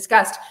we've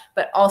discussed,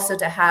 but also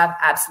to have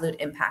absolute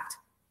impact.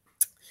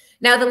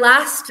 Now, the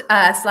last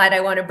slide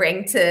I want to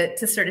bring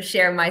to sort of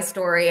share my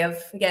story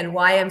of, again,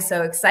 why I'm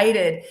so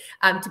excited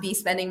to be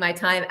spending my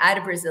time at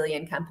a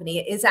Brazilian company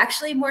is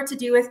actually more to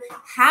do with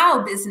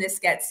how business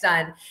gets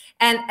done.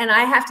 And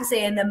I have to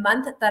say, in the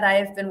month that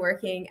I've been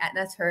working at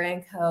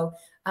Natura & Co,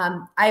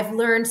 I've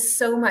learned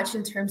so much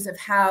in terms of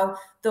how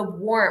the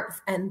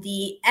warmth and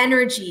the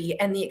energy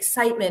and the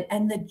excitement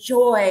and the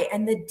joy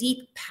and the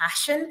deep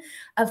passion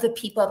of the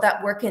people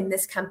that work in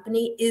this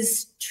company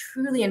is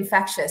truly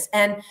infectious.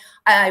 And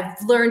I've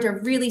learned a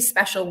really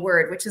special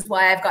word, which is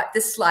why I've got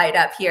this slide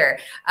up here,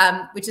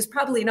 which is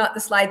probably not the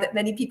slide that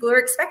many people are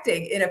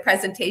expecting in a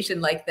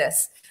presentation like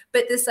this.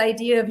 But this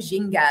idea of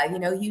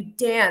ginga, you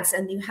dance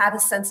and you have a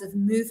sense of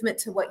movement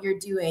to what you're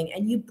doing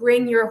and you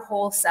bring your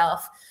whole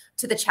self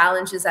to the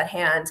challenges at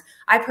hand.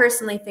 I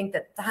personally think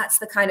that that's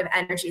the kind of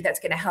energy that's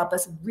going to help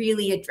us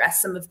really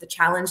address some of the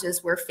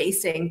challenges we're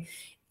facing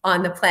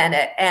on the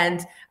planet.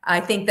 And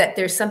I think that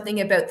there's something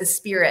about the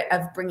spirit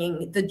of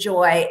bringing the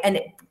joy and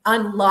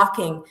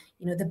unlocking,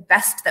 the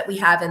best that we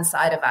have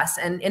inside of us.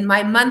 And in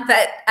my month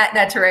at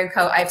Natura &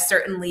 Co, I've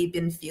certainly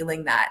been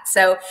feeling that.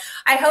 So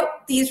I hope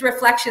these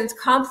reflections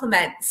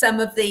complement some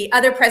of the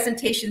other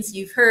presentations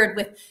you've heard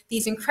with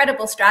these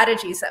incredible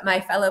strategies that my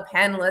fellow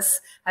panelists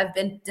have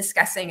been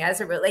discussing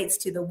as it relates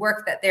to the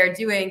work that they're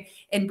doing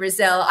in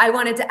Brazil. I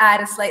wanted to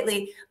add a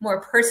slightly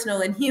more personal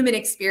and human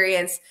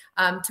experience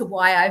to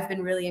why I've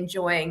been really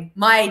enjoying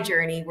my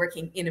journey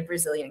working in a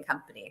Brazilian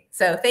company.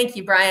 So thank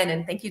you, Brian,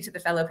 and thank you to the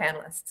fellow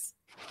panelists.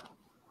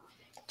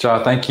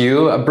 Ciao, thank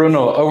you.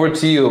 Bruno, over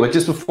to you. But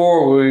just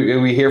before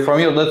we hear from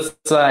you, let's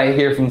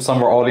hear from some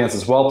of our audience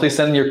as well. Please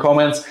send in your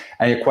comments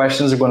and your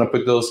questions. We're going to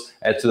put those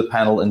to the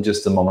panel in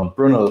just a moment.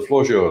 Bruno, the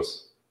floor is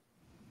yours.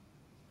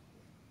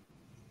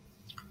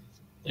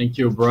 Thank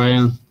you,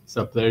 Brian. It's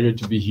a pleasure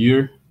to be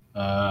here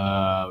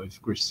with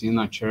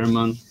Christina,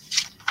 Chairman,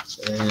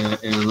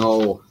 and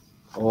all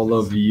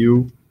of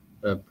you,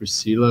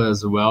 Priscilla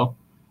as well.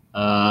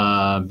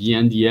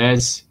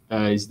 BNDES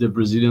is the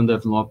Brazilian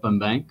Development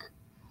Bank.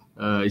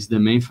 Is the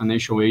main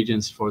financial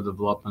agency for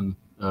development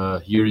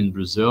here in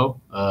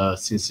Brazil.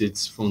 Since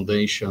its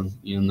foundation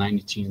in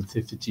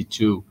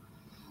 1952,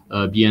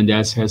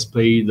 BNDES has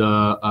played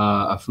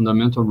a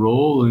fundamental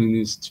role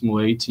in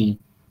stimulating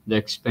the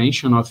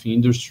expansion of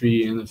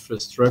industry and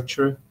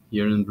infrastructure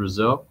here in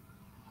Brazil.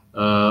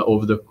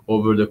 Over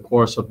the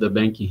course of the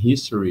banking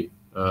history,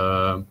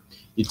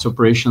 its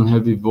operations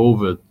have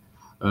evolved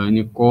in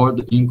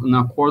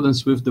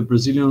accordance with the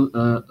Brazilian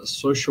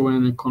social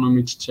and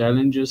economic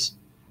challenges.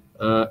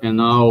 And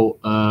now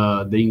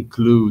they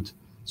include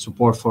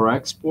support for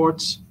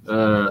exports,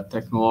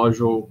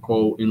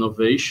 technological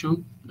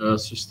innovation,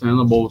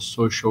 sustainable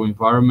social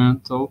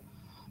environmental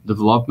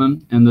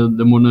development, and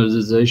the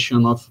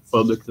modernization of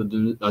public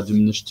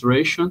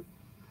administration.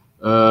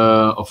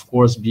 Of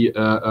course,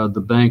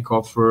 the bank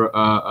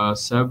offers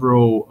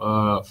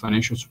several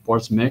financial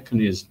support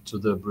mechanisms to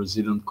the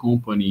Brazilian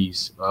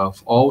companies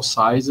of all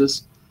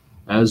sizes,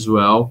 as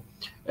well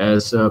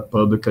as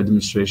public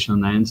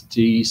administration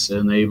entities,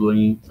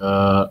 enabling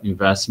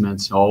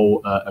investments in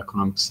all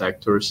economic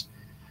sectors,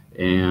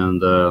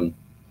 and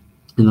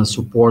in a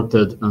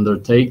supported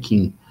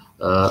undertaking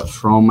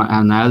from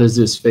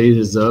analysis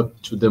phases up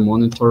to the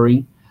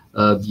monitoring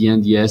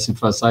BNDES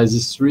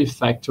emphasizes three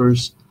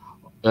factors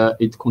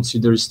it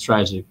considers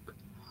strategic: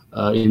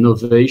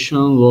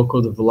 innovation,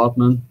 local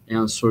development,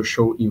 and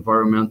social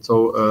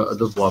environmental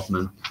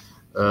development.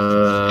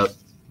 I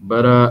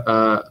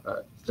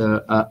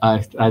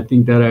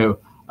think that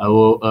I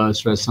will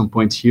stress some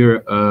points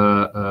here.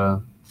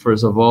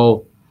 First of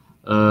all,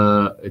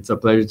 it's a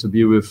pleasure to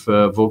be with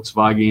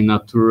Volkswagen,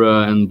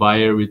 Natura, and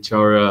Bayer, which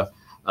are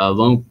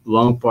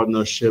long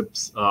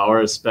partnerships,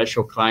 our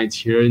special clients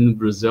here in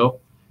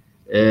Brazil.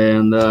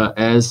 And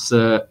as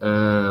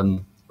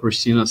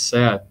Christina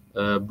said,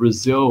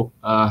 Brazil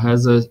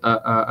has an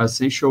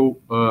essential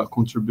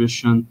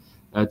contribution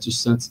to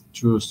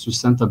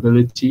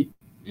sustainability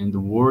in the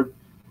world,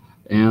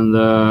 and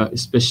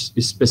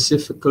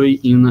specifically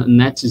in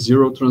net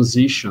zero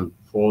transition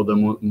for the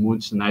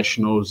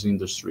multinationals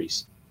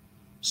industries.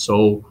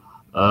 So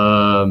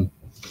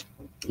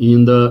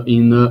in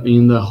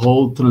the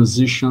whole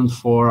transition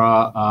for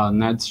a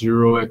net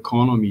zero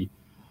economy,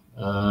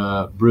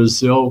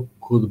 Brazil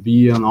could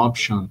be an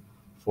option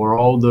for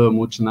all the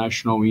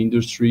multinational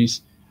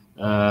industries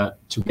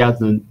to get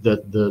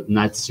the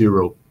net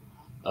zero.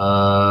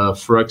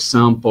 For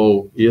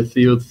example, if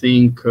you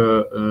think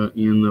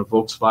in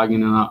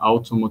Volkswagen and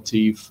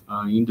automotive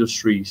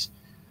industries,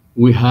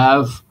 we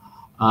have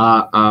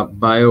a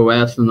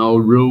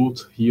bioethanol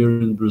route here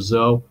in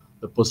Brazil,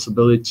 the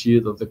possibility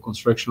of the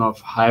construction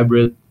of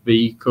hybrid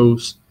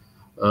vehicles,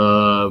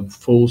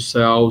 fuel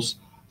cells,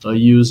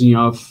 using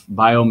of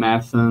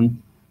biomethane.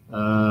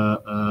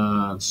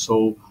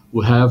 So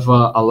we have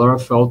a lot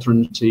of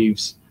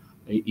alternatives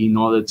in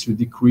order to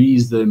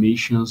decrease the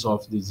emissions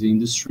of this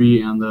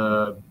industry, and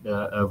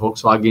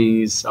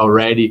Volkswagen is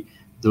already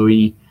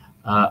doing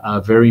a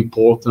very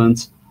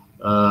important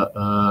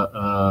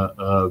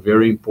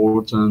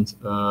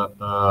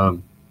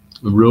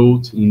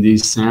road in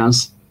this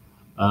sense.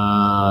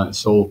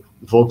 So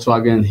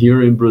Volkswagen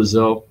here in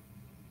Brazil,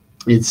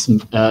 it's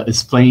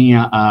playing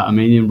a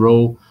main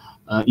role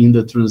in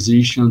the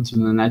transition to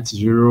the net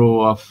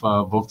zero of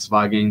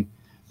Volkswagen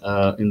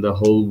in the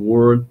whole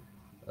world.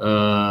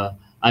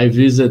 I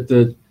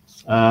visited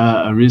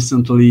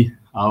recently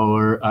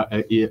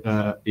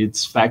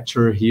its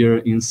factory here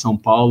in São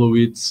Paulo.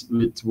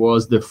 It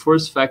was the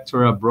first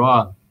factory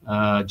abroad,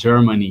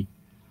 Germany.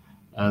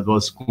 It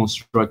was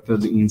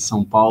constructed in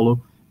São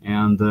Paulo,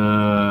 and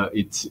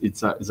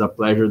it's a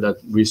pleasure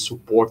that we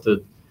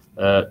supported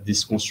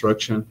this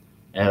construction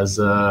as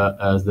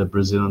the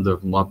Brazilian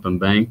Development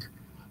Bank.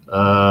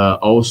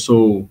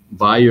 Also,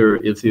 Bayer,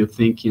 if you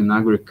think in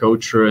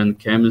agriculture and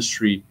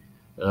chemistry,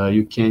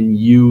 you can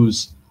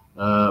use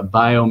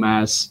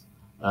biomass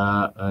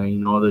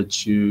in order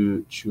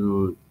to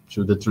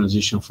the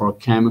transition from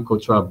chemical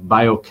to a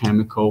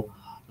biochemical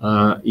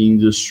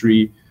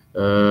industry.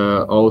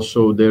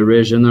 Also, the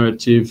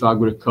regenerative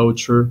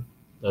agriculture,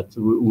 that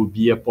would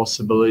be a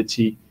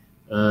possibility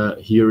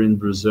here in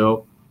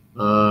Brazil.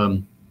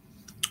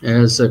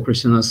 As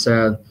Christina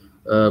said,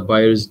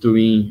 Bayer is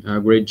doing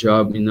a great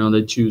job in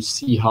order to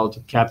see how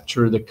to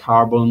capture the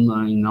carbon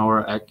in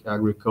our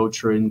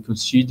agriculture and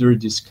consider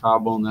this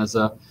carbon as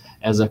a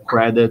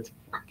credit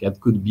that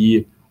could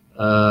be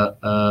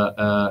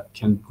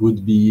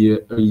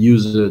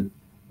used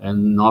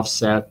and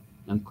offset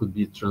and could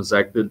be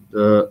transacted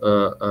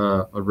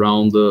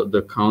around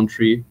the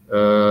country.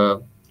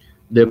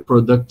 The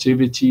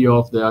productivity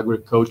of the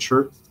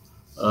agriculture.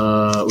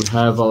 We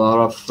have a lot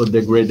of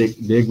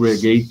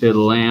degraded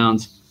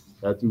land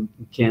that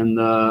can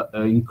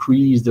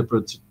increase the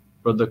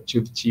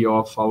productivity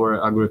of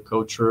our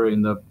agriculture,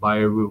 and the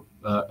Bayer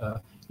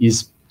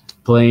is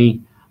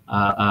playing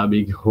a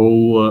big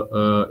role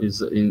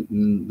is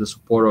in the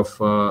support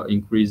of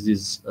increase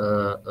this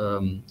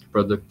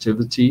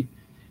productivity,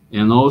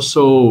 and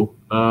also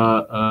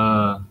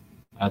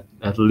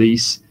at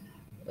least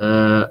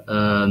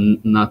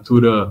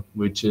Natura,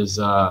 which is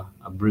a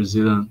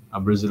Brazilian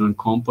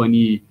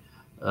company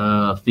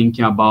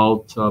thinking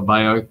about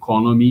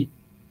bioeconomy.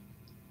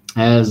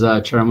 As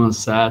Chairman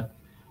said,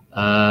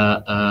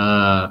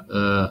 how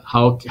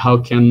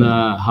can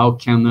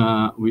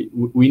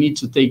we need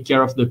to take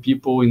care of the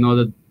people in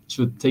order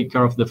to take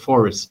care of the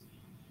forest.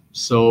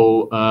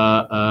 So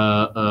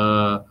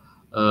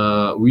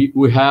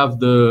we have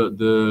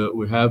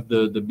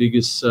the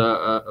biggest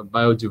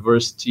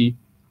biodiversity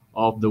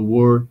of the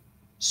world.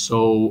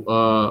 So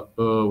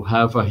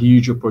have a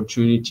huge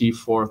opportunity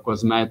for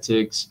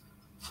cosmetics,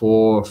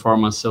 for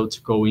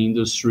pharmaceutical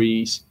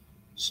industries.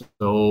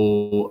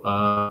 So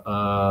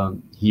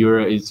here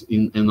is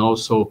and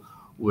also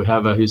we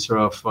have a history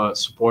of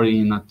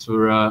supporting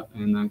Natura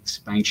and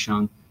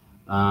expansion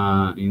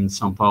in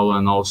São Paulo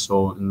and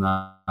also in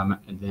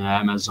the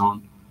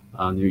Amazon.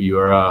 You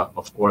are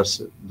of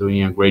course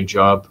doing a great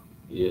job.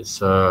 We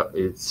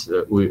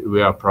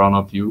are proud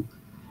of you.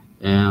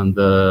 And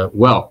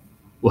well,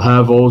 we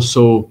have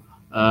also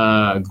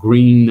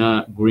green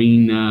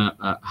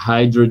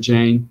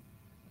hydrogen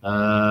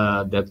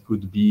that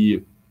could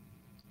be.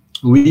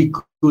 We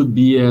could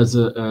be as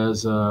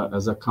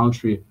a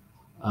country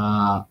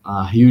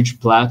a huge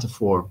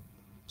platform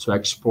to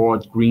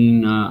export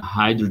green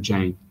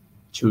hydrogen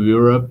to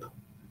Europe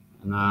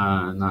in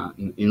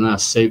a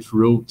safe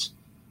route.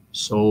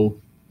 So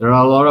there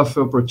are a lot of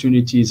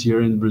opportunities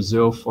here in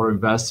Brazil for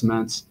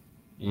investments,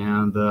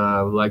 and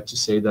I would like to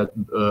say that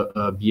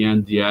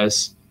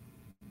BNDES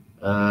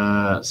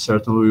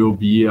certainly will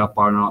be a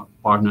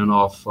partner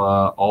of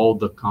all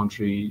the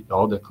countries and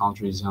all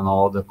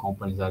the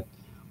companies that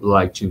would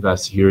like to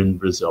invest here in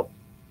Brazil.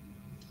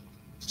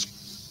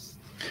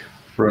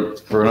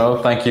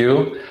 Bruno, thank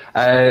you.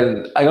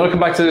 I'm going to come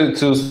back to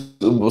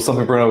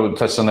something Bruno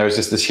touched on there, is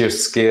just the sheer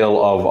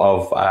scale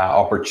of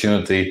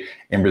opportunity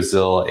in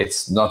Brazil.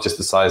 It's not just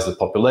the size of the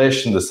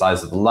population, the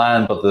size of the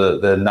land, but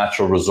the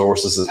natural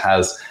resources it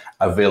has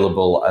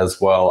available as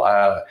well.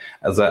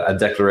 As a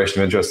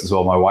declaration of interest as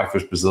well, my wife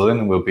is Brazilian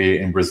and will be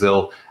in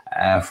Brazil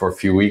for a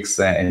few weeks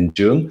in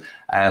June.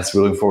 So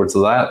we're looking forward to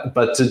that.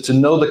 But to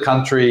know the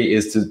country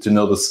is to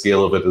know the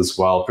scale of it as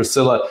well.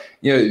 Priscilla,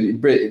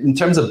 in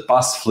terms of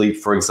bus fleet,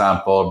 for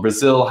example,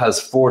 Brazil has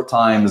 4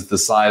 times the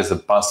size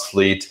of bus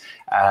fleet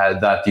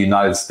that the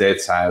United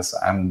States has.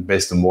 I'm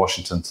based in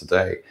Washington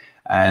today.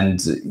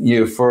 And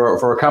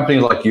for a company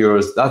like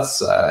yours, that's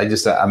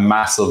just a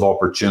massive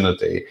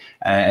opportunity,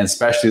 and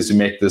especially as we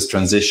make this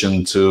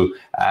transition to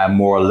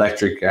more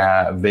electric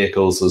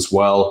vehicles as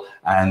well,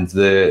 and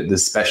the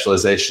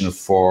specialization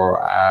for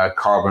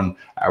carbon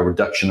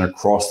reduction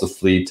across the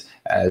fleet.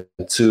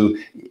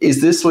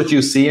 Is this what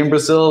you see in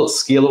Brazil,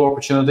 scale of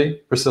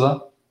opportunity,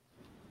 Priscilla?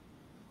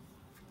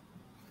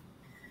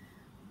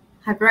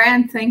 Hi,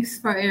 Brian. Thanks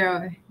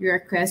for your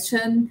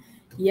question.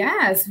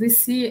 Yes, we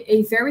see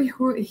a very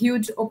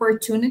huge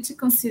opportunity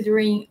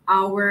considering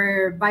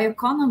our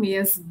bioeconomy,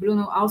 as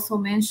Bruno also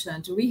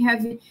mentioned. We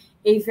have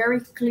a very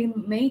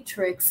clean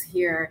matrix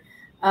here.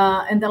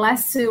 And the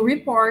last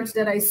report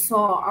that I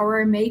saw,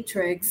 our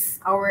matrix,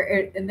 our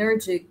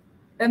energy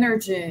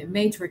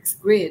matrix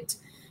grid,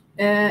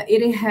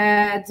 it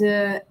had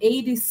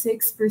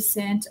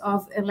 86%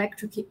 of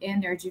electric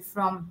energy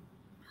from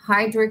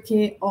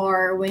hydric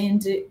or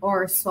wind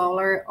or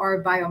solar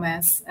or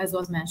biomass, as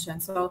was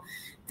mentioned. So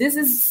this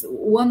is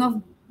one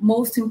of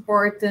most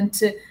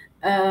important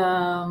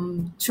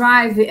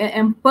drive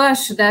and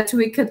push that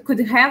we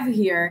could have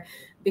here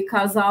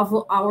because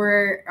of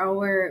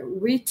our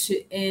reach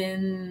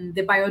in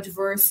the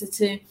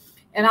biodiversity.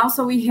 And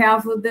also we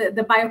have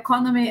the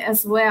bioeconomy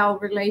as well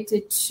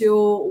related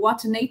to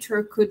what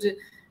nature could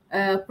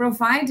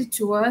provide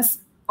to us,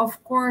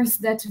 of course,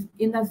 that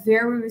in a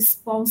very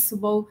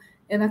responsible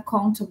and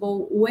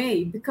accountable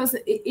way, because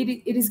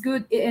it is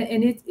good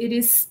and it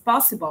is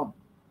possible.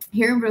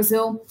 Here in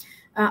Brazil,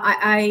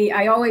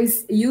 I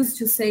always used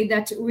to say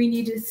that we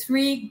need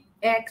 3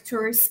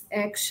 actors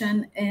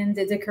action in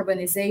the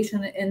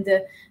decarbonization and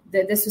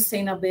the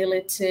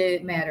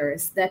sustainability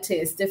matters. That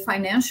is the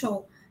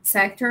financial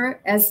sector,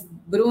 as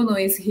Bruno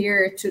is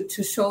here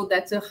to show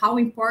that how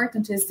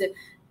important is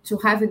to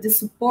have the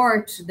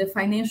support, the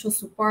financial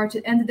support,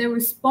 and the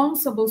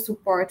responsible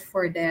support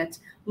for that,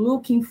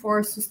 looking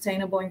for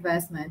sustainable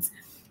investments.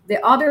 The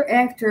other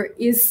actor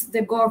is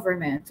the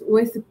government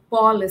with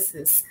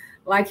policies.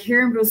 Like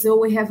here in Brazil,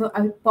 we have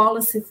a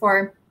policy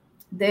for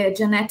the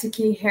genetic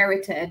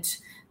heritage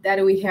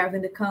that we have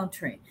in the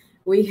country.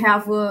 We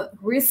have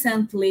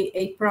recently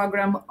a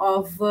program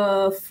of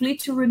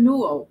fleet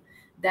renewal.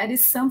 That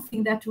is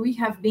something that we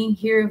have been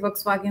here in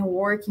Volkswagen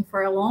working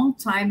for a long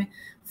time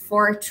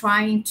for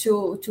trying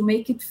to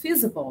make it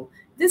feasible.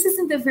 This is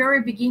in the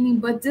very beginning,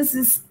 but this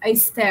is a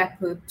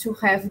step to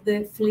have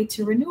the fleet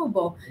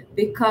renewable,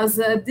 because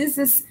this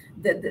is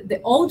the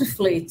old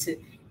fleet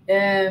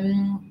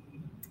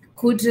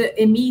could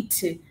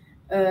emit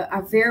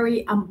a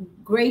very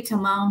great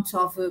amount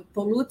of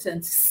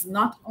pollutants,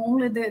 not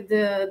only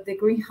the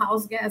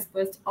greenhouse gas,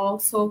 but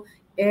also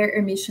air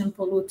emission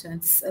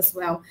pollutants as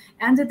well.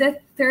 And the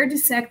third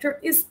sector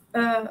is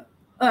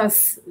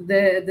us,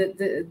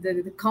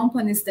 the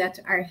companies that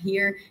are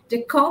here,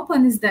 the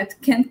companies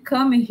that can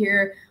come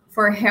here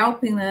for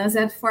helping us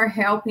and for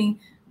helping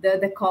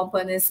the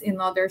companies in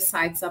other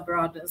sites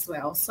abroad as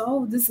well.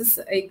 So this is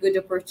a good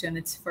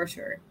opportunity for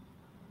sure.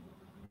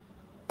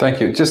 Thank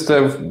you. Just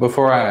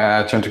before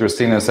I turn to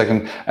Christina a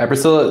second,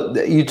 Priscilla,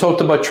 you talked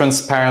about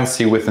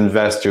transparency with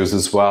investors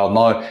as well.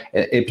 Now,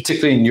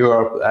 particularly in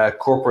Europe,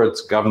 corporate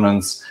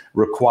governance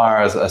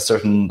requires a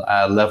certain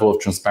level of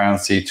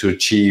transparency to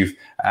achieve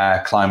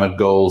climate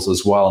goals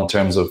as well in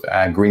terms of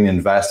green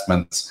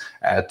investments.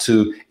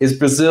 Is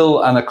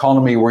Brazil an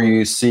economy where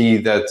you see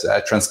that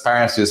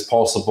transparency is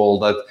possible,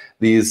 that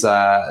these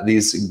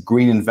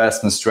green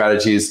investment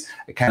strategies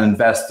can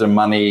invest their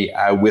money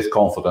with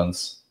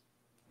confidence?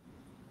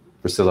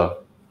 Priscilla.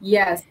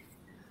 Yes,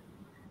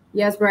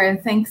 Brian,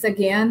 thanks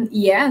again.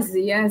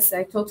 Yes,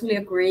 I totally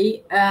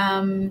agree.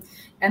 And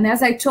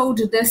as I told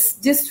you,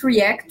 these 3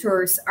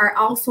 actors are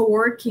also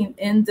working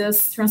in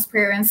this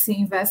transparency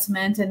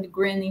investment and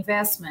green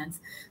investments.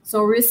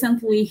 So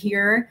recently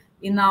here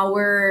in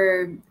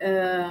our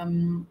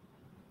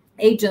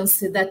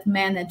agency that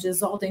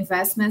manages all the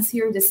investments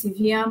here, the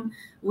CVM,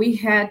 we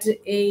had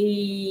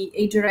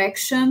a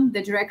direction,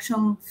 the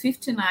direction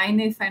 59,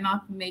 if I'm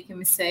not making a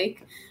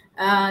mistake,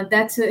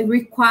 that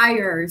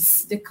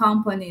requires the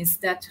companies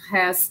that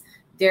has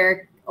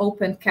their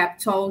open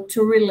capital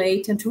to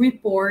relate and to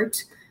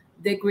report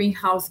the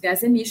greenhouse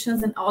gas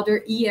emissions and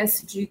other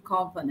ESG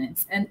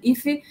components. And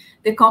if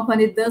the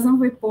company doesn't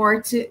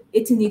report,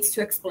 it needs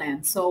to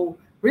explain. So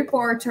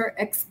reporter,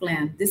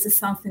 explain. This is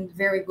something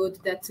very good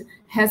that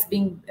has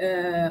been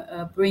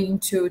bringing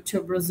to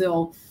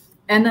Brazil.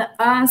 And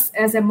us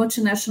as a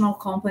multinational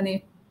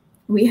company,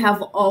 we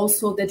have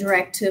also the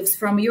directives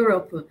from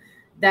Europe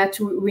that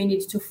we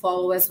need to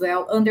follow as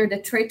well. Under the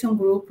Triton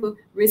Group,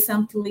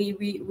 recently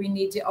we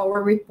need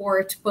our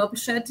report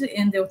published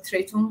in the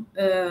Triton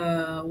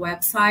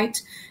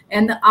website,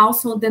 and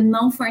also the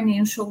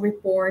non-financial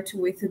report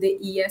with the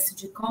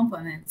ESG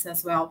components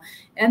as well.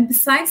 And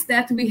besides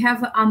that, we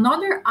have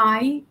another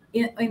eye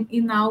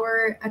in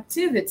our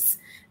activities,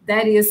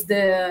 that is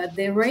the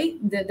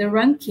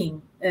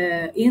ranking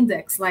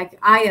index like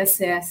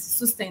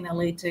ISS,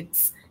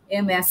 Sustainalytics,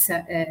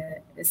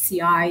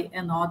 MSCI,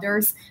 and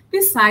others,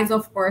 besides,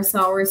 of course,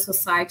 our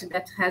society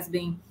that has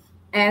been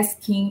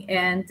asking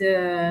and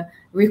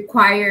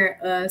require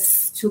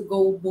us to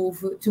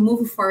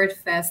move forward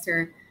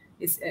faster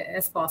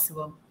as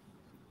possible.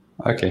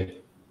 Okay.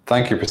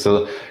 Thank you,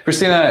 Priscila.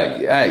 Christina,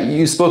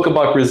 you spoke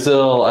about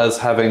Brazil as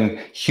having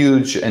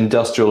huge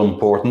industrial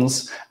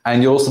importance,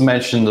 and you also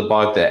mentioned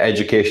about the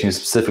education. You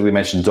specifically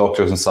mentioned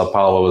doctors in Sao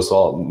Paulo as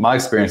well. My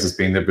experience has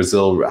been that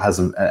Brazil has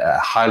a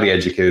highly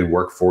educated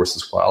workforce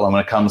as well. And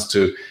when it comes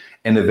to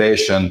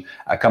innovation,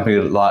 a company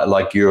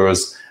like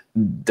yours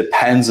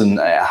depends on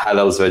high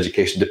levels of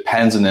education,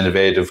 depends on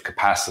innovative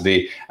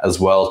capacity as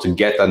well to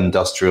get that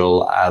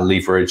industrial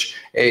leverage.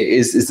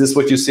 Is this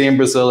what you see in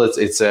Brazil?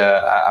 It's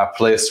a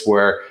place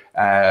where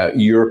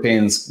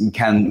Europeans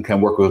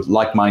can work with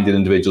like-minded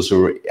individuals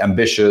who are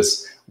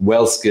ambitious,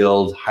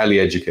 well-skilled,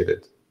 highly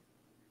educated.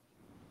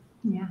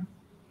 Yeah,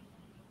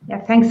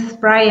 thanks,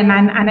 Brian.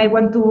 And I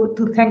want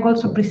to thank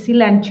also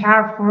Priscilla and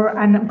Char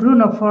and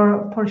Bruno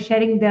for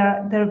sharing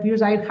their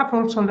views. I have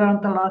also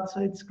learned a lot,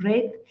 so it's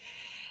great.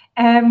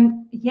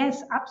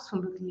 Yes,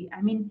 absolutely.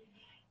 I mean,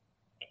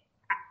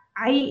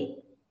 I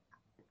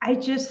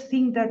just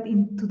think that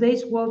in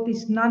today's world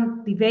it's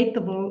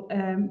non-debatable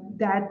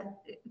that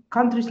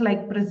countries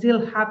like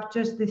Brazil have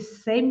just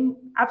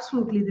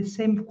absolutely the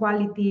same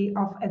quality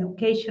of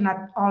education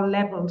at all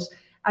levels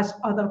as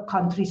other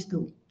countries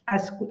do,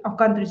 as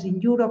countries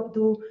in Europe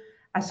do,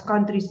 as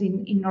countries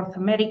in North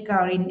America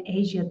or in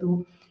Asia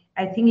do.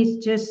 I think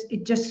it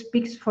just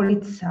speaks for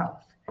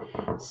itself.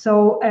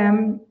 So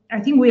I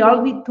think we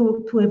all need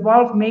to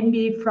evolve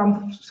maybe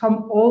from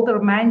some older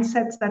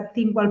mindsets that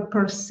think, well,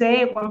 per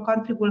se, one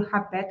country will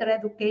have better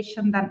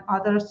education than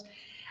others.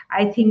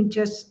 I think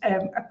just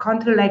a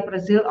country like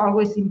Brazil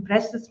always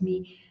impresses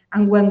me.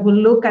 And when we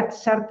look at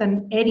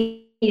certain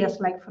areas,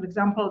 like, for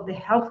example, the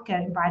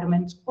healthcare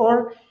environments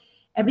or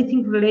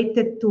everything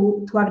related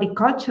to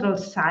agricultural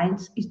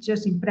science, is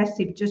just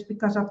impressive just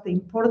because of the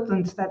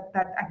importance that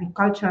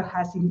agriculture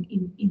has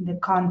in the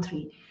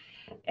country.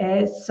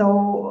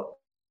 So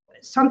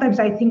sometimes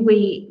I think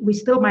we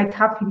still might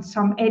have in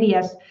some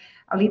areas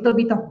a little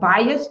bit of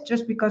bias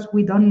just because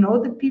we don't know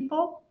the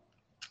people,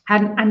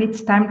 and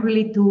it's time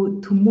really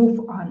to move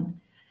on.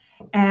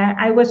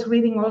 I was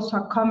reading also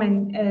a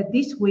comment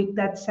this week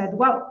that said,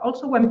 well,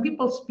 also when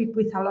people speak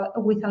with a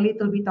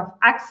little bit of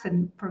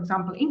accent, for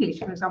example, English,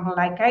 for example,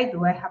 like I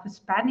do, I have a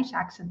Spanish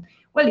accent.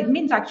 Well, it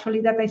means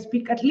actually that I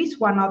speak at least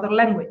one other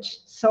language.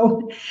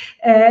 So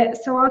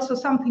also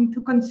something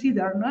to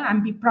consider, no?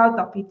 And be proud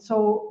of it.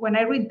 So when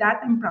I read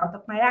that, I'm proud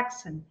of my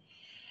accent.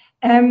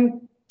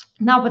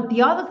 Now, but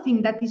the other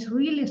thing that is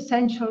really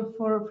essential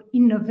for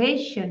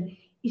innovation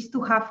is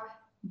to have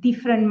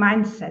different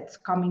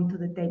mindsets coming to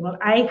the table.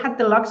 I had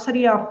the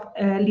luxury of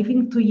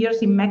living 2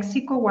 years in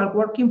Mexico while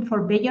working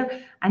for Bayer,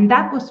 and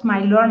that was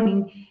my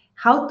learning,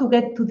 how to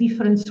get to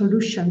different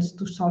solutions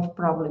to solve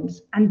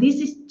problems. And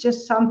this is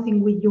just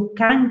something you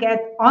can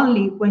get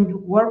only when you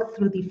work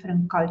through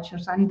different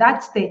cultures. And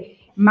that's the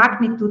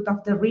magnitude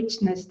of the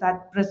richness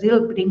that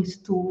Brazil brings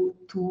to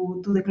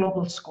the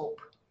global scope.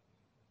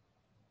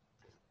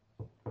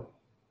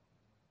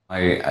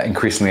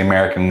 Increasingly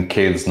American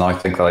kids now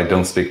think that I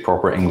don't speak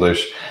proper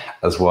English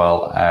as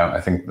well.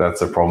 I think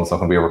that's a problem that's not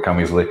going to be overcome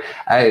easily.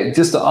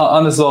 Just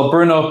on this as well,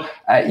 Bruno,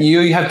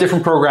 you have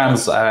different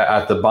programs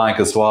at the bank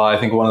as well. I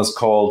think one is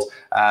called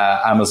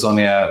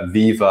Amazonia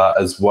Viva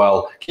as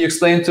well. Can you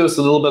explain to us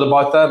a little bit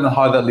about that and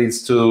how that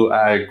leads to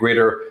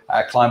greater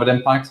climate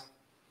impact?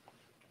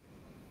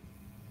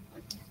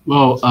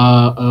 Well,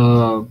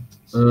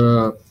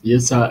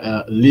 yes,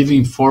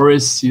 Living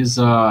Forests is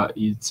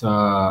it's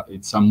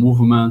a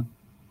movement,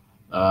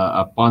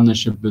 a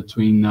partnership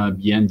between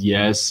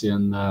BNDES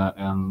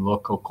and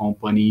local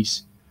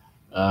companies.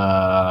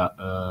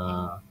 That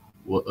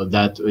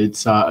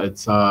it's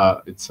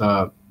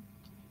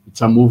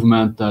a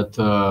movement that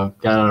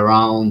got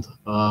around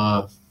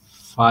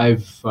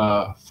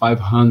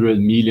 500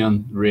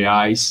 million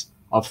reais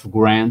of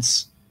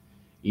grants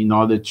in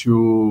order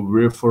to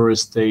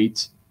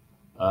reforestate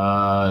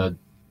 4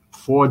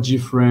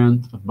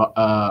 different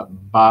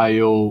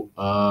bio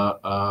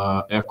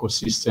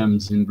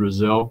ecosystems in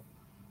Brazil,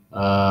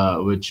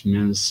 which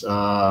means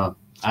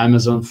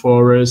Amazon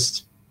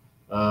forest,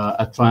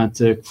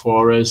 Atlantic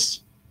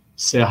forest,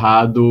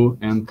 Cerrado,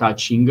 and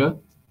Caatinga.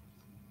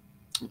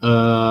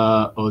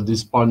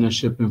 This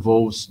partnership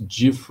involves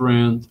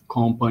different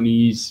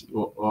companies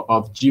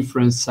of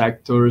different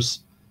sectors.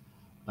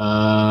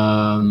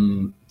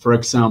 For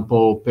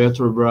example,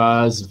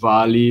 Petrobras,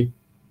 Vale,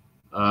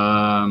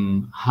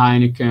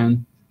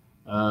 Heineken,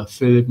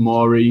 Philip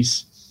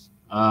Morris,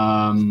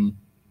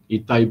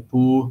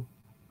 Itaipu,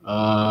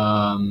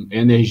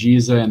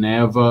 Energisa,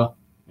 Eneva,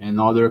 and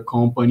other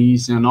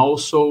companies, and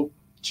also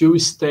 2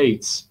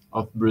 states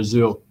of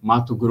Brazil,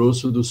 Mato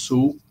Grosso do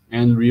Sul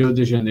and Rio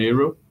de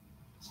Janeiro.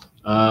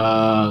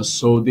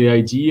 So the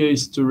idea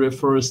is to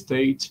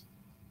reforestate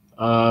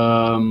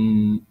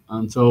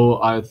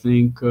until I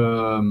think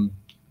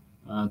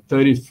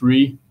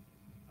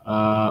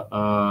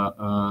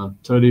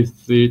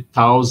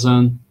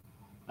 33,000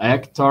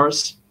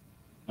 hectares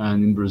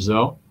and in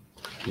Brazil,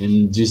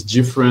 in these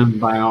different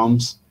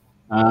biomes,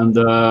 and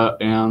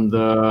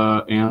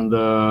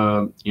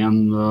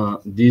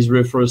this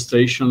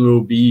reforestation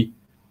will be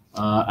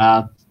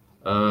at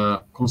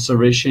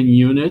conservation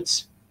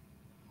units,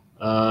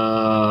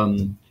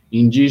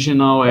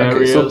 indigenous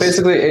areas. So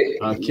basically,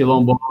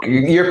 Quilombo.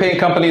 European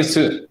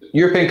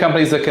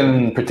companies that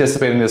can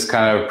participate in this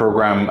kind of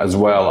program as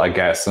well, I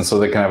guess, and so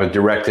they can have a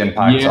direct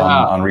impact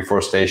on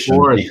reforestation,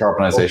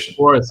 decarbonization. Of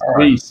course,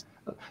 please.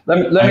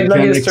 Let me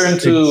just turn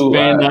to.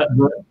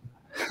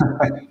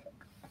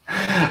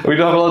 We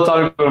don't have a lot of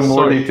time to go into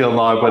more detail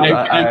now, but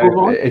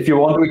if you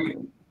want,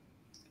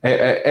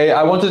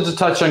 I wanted to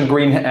touch on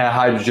green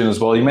hydrogen as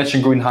well. You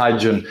mentioned green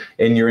hydrogen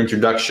in your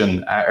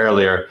introduction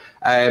earlier.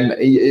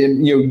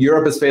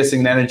 Europe is facing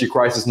an energy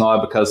crisis now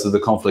because of the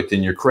conflict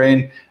in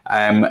Ukraine.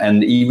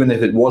 And even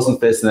if it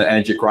wasn't facing an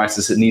energy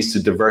crisis, it needs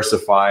to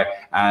diversify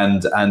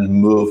and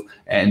move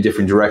in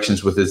different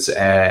directions with its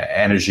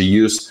energy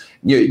use.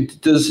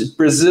 Does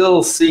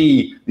Brazil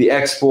see the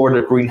export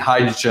of green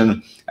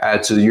hydrogen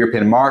to the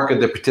European market,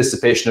 the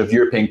participation of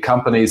European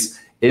companies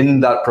in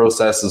that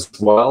process as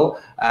well,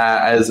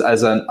 as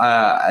an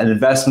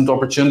investment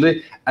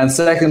opportunity? And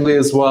secondly,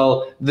 as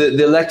well,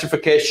 the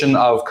electrification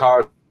of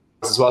cars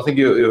as well. I think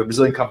your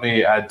Brazilian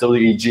company,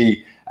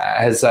 WEG,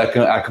 has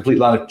a complete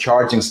line of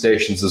charging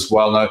stations as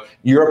well. Now,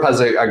 Europe has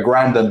a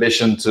grand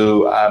ambition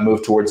to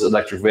move towards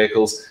electric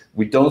vehicles.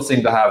 We don't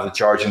seem to have the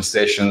charging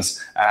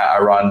stations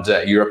around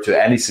Europe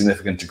to any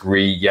significant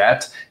degree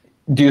yet.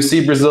 Do you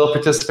see Brazil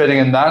participating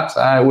in that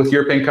with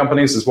European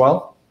companies as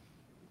well?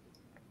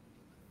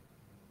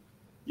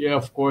 Yeah,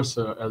 of course.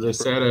 As I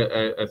said,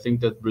 I think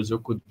that Brazil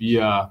could be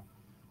a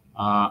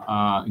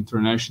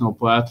international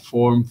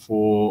platform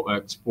for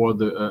export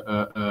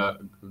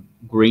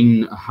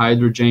green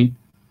hydrogen.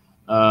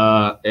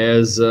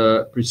 As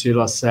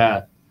Priscilla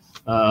said,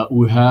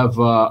 we have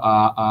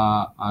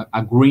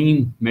a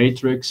green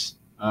matrix,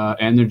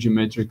 energy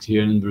matrix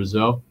here in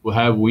Brazil. We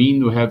have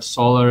wind, we have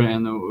solar,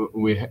 and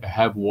we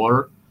have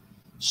water.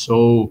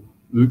 So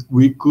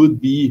we could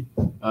be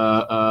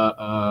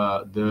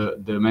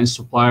the main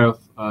supplier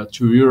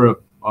to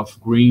Europe of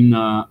green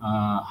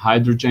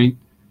hydrogen.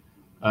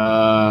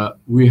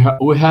 We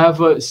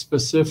have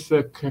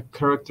specific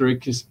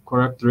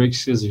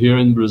characteristics here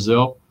in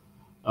Brazil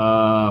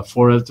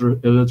for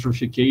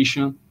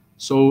electrification.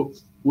 So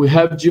we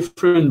have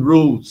different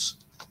rules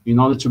in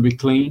order to be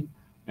clean.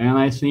 And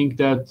I think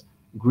that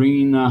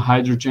green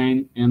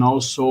hydrogen and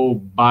also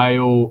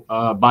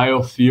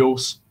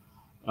biofuels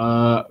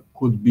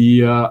could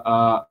be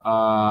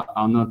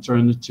an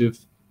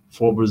alternative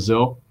for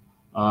Brazil,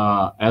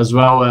 as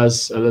well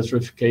as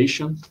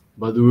electrification.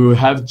 But we will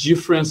have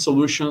different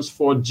solutions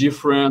for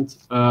different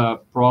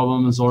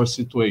problems or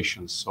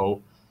situations.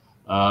 So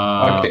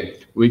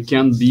we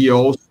can be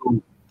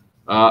also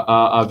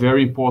a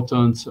very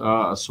important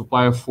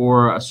supplier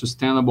for a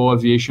sustainable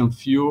aviation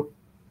fuel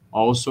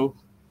also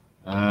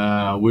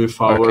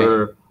with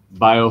our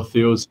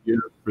biofuels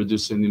here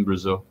producing in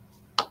Brazil.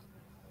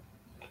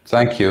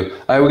 Thank you.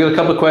 We got a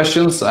couple of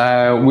questions.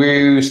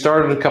 We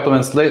started a couple of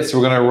minutes late, so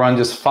we're going to run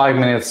just 5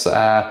 minutes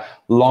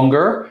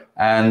longer.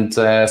 And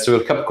so we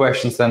have a couple of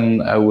questions,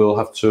 then we'll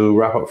have to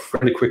wrap up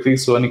fairly quickly.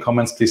 So any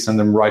comments, please send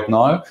them right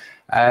now.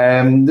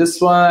 This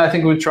one, I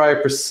think we'll try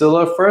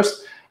Priscilla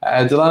first.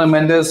 Delano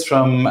Mendes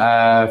from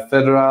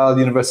Federal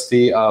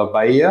University of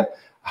Bahia.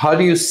 How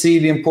do you see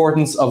the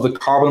importance of the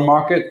carbon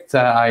market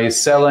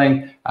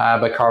selling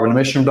by carbon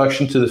emission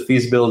reduction to the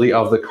feasibility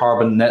of the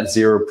carbon net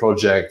zero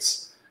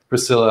projects?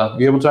 Priscilla, are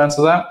you able to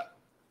answer that?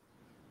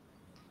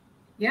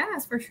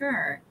 Yes, for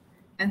sure.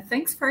 And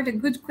thanks for the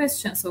good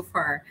question so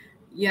far.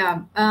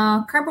 Yeah,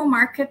 carbon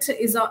market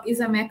is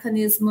a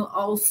mechanism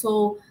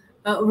also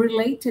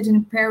related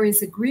in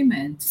Paris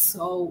Agreement.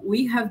 So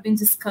we have been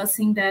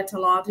discussing that a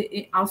lot.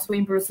 Also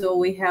in Brazil,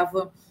 we have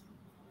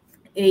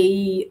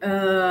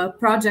a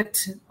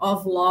project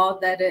of law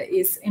that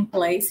is in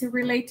place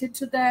related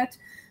to that.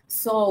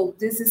 So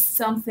this is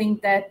something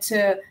that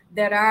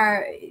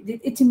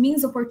it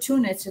means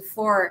opportunity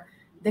for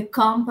the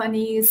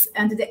companies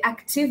and the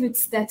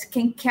activities that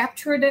can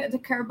capture the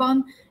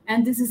carbon.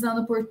 And this is an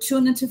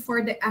opportunity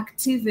for the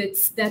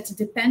activities that,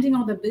 depending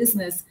on the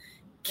business,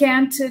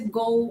 can't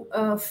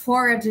go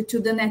forward to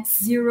the net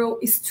zero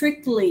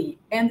strictly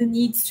and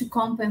needs to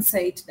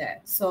compensate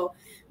that. So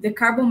the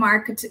carbon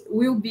market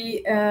will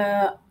be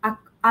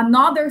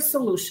another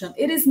solution.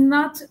 It is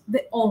not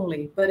the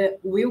only, but it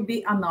will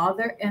be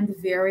another and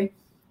very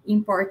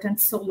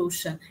important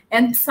solution.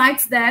 And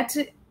besides that,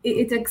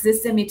 it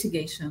exists a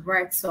mitigation,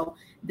 right? So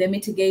the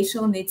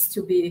mitigation needs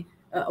to be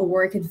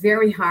worked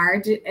very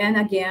hard. And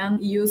again,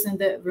 using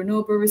the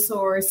renewable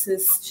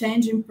resources,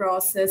 changing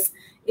process,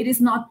 it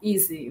is not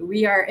easy.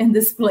 We are in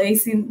this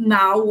place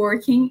now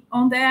working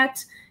on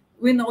that.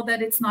 We know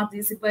that it's not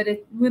easy, but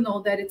we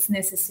know that it's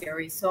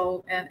necessary.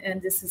 So,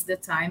 and this is the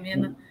time.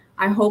 And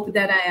I hope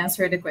that I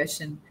answered the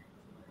question.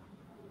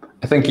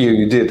 I think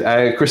you did.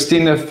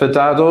 Christina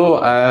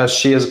Fedado,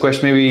 she has a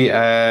question. Maybe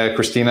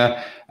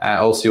Christina,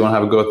 also you want to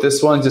have a go at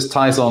this one. It just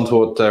ties on to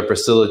what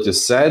Priscilla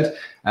just said.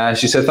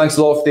 She said, thanks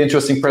a lot for the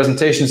interesting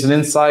presentations and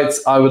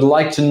insights. I would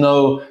like to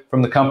know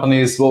from the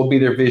companies what would be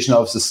their vision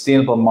of a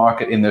sustainable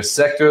market in their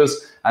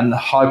sectors and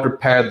how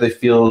prepared they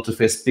feel to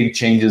face big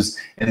changes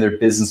in their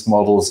business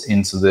models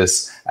into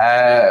this.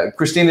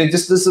 Christina,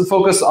 just to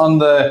focus on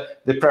the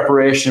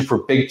preparation for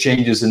big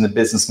changes in the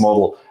business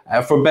model.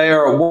 For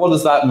Bayer, what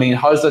does that mean?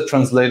 How is that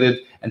translated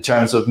in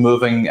terms of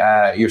moving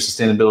your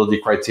sustainability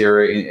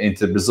criteria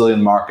into the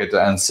Brazilian market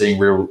and seeing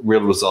real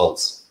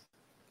results?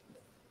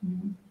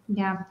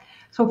 Yeah.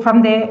 So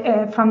from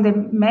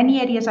the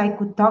many areas I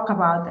could talk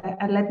about,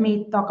 let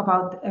me talk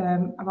about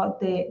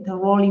the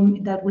role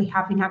that we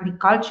have in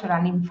agriculture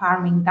and in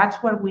farming. That's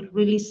where we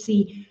really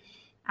see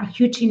a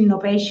huge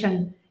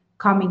innovation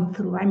coming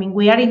through. I mean,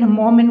 we are in a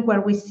moment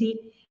where we see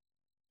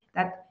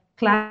that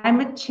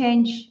climate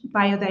change,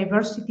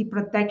 biodiversity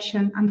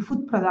protection, and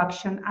food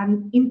production are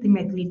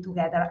intimately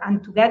together,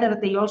 and together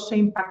they also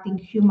impacting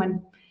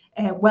human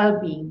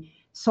well-being.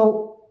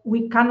 So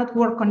we cannot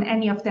work on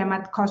any of them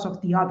at cost of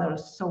the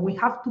others. So we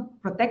have to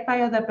protect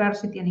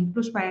biodiversity and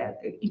increase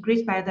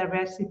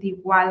biodiversity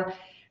while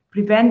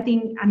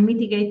preventing and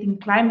mitigating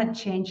climate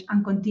change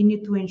and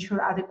continue to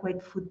ensure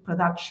adequate food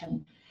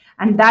production.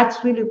 And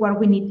that's really where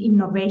we need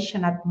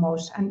innovation at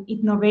most, and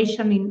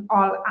innovation in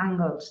all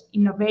angles.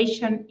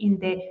 Innovation in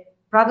the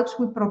products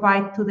we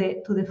provide to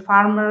the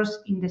farmers,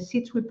 in the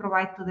seeds we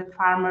provide to the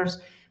farmers,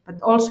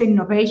 but also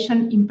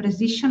innovation in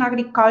precision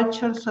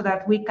agriculture so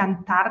that we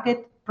can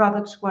target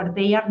products where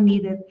they are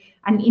needed,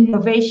 and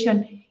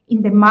innovation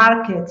in the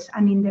markets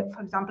and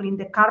for example, in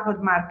the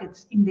carbon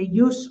markets, in the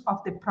use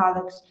of the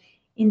products,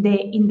 in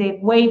the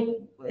way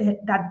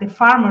that the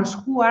farmers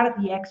who are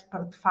the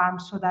expert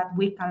farms, so that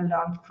we can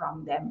learn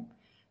from them.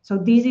 So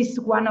this is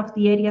one of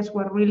the areas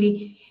where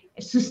really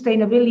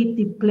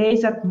sustainability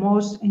plays at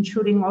most,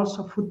 ensuring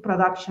also food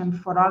production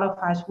for all of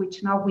us,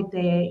 which now with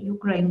the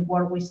Ukraine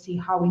war, we see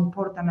how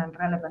important and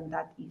relevant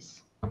that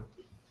is.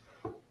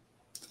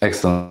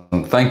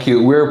 Excellent. Thank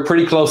you. We're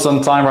pretty close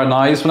on time right now.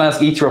 I just want to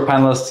ask each of our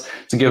panelists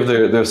to give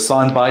their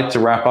soundbite to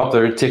wrap up,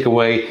 their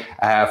takeaway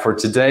for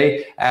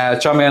today.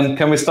 Charmian,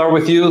 can we start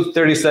with you?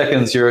 30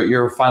 seconds,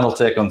 your final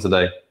take on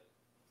today.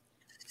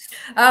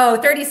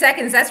 Oh, 30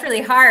 seconds. That's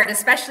really hard,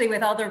 especially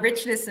with all the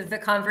richness of the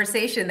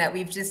conversation that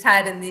we've just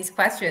had in these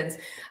questions.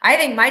 I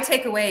think my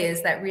takeaway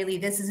is that really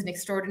this is an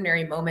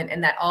extraordinary moment,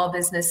 and that all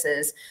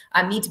businesses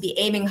need to be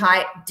aiming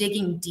high,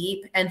 digging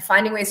deep, and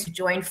finding ways to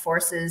join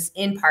forces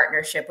in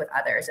partnership with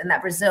others. And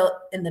that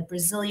the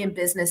Brazilian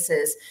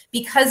businesses,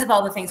 because of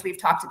all the things we've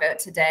talked about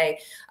today,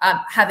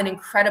 have an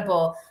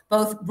incredible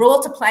both role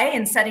to play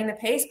in setting the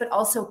pace, but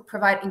also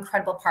provide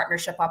incredible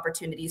partnership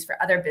opportunities for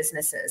other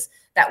businesses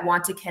that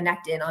want to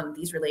connect in on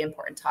these really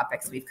important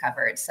topics we've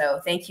covered.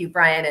 So thank you,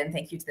 Brian, and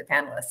thank you to the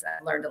panelists.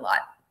 I learned a lot.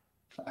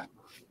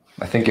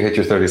 I think you hit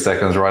your 30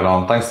 seconds right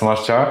on. Thanks so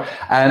much, Char.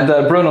 And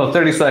Bruno,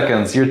 30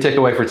 seconds, your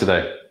takeaway for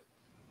today.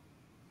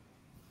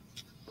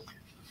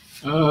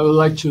 I would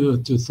like to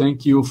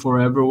thank you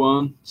for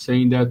everyone,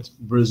 saying that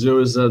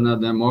Brazil is a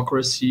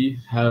democracy,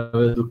 have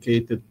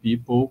educated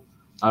people,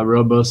 a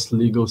robust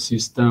legal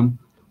system,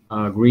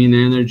 a green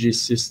energy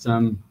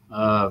system,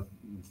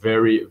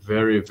 very,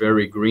 very,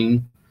 very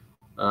green,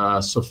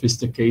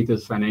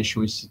 sophisticated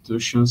financial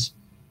institutions.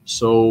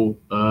 So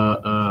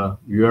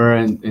you are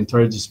at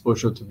entire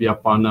disposal to be a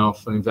partner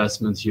of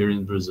investments here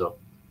in Brazil.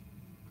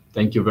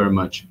 Thank you very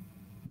much.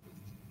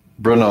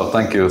 Bruno,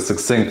 thank you.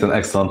 Succinct and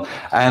excellent.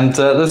 And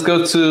let's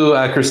go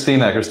to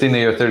Christina. Christina,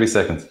 your 30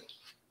 seconds.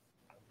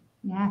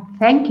 Yeah,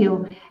 thank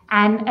you.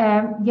 And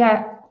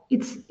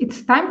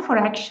it's time for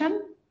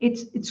action.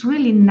 It's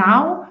really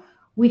now.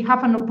 We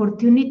have an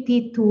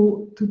opportunity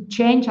to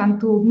change and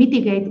to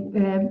mitigate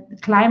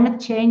climate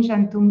change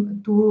and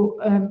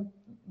to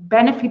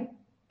benefit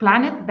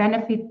planet,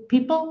 benefit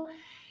people.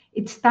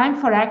 It's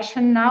time for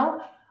action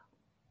now.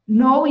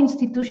 no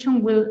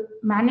institution will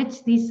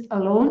manage this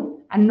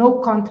alone, and no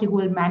country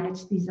will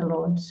manage this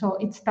alone. So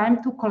it's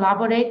time to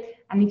collaborate,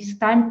 and it's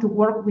time to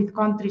work with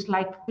countries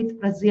like with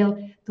Brazil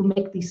to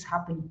make this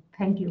happen.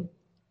 Thank you.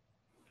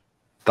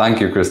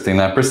 Thank you,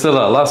 Cristina.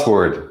 Priscilla, last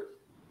word.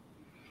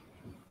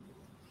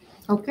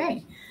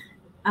 Okay.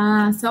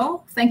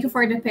 So thank you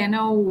for the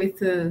panel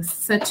with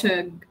such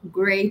a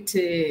great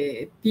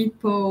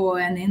people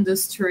and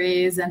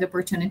industries and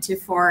opportunity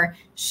for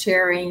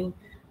sharing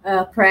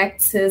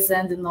practices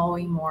and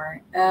knowing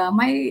more.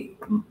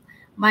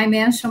 My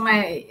mention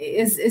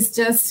is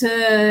just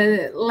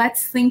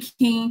let's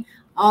thinking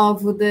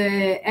of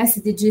the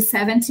SDG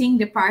 17,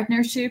 the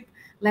partnership.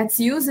 Let's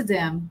use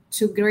them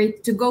to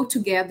go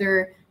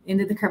together in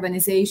the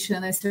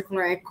decarbonization and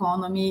circular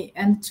economy,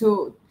 and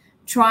to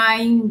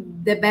trying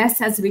the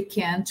best as we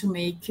can to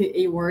make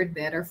a world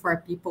better for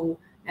people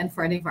and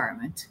for the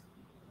environment.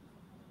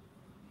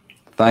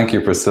 Thank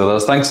you, Priscilla.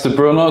 Thanks to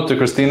Bruno, to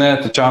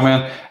Cristina, to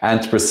Charmian,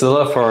 and to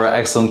Priscilla for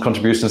excellent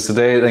contributions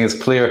today. I think it's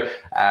clear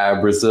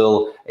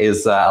Brazil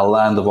is a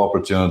land of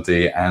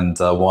opportunity and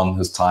one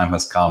whose time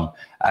has come.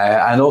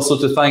 And also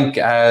to thank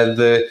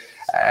the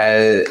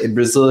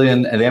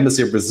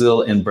Embassy of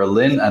Brazil in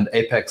Berlin and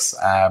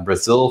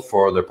ApexBrasil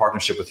for their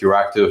partnership with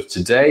EURACTIV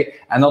today.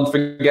 And don't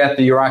forget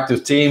the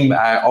EURACTIV team,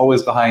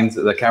 always behind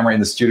the camera in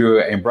the studio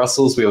in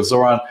Brussels. We have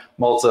Zoran,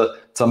 Malta,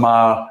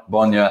 Tamar,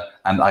 Bonya,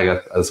 and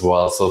Agat as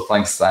well. So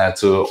thanks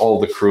to all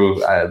the crew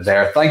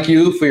there. Thank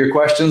you for your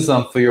questions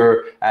and for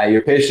your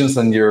patience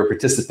and your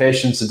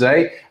participation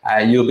today.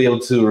 You'll be able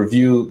to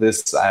review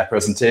this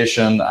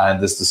presentation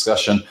and this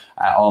discussion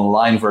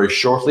online very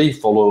shortly.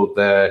 Follow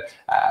the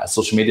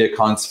social media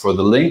accounts for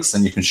the links,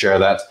 and you can share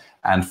that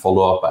and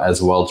follow up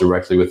as well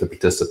directly with the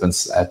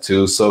participants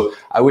too. So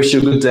I wish you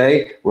a good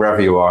day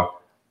wherever you are.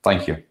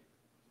 Thank you.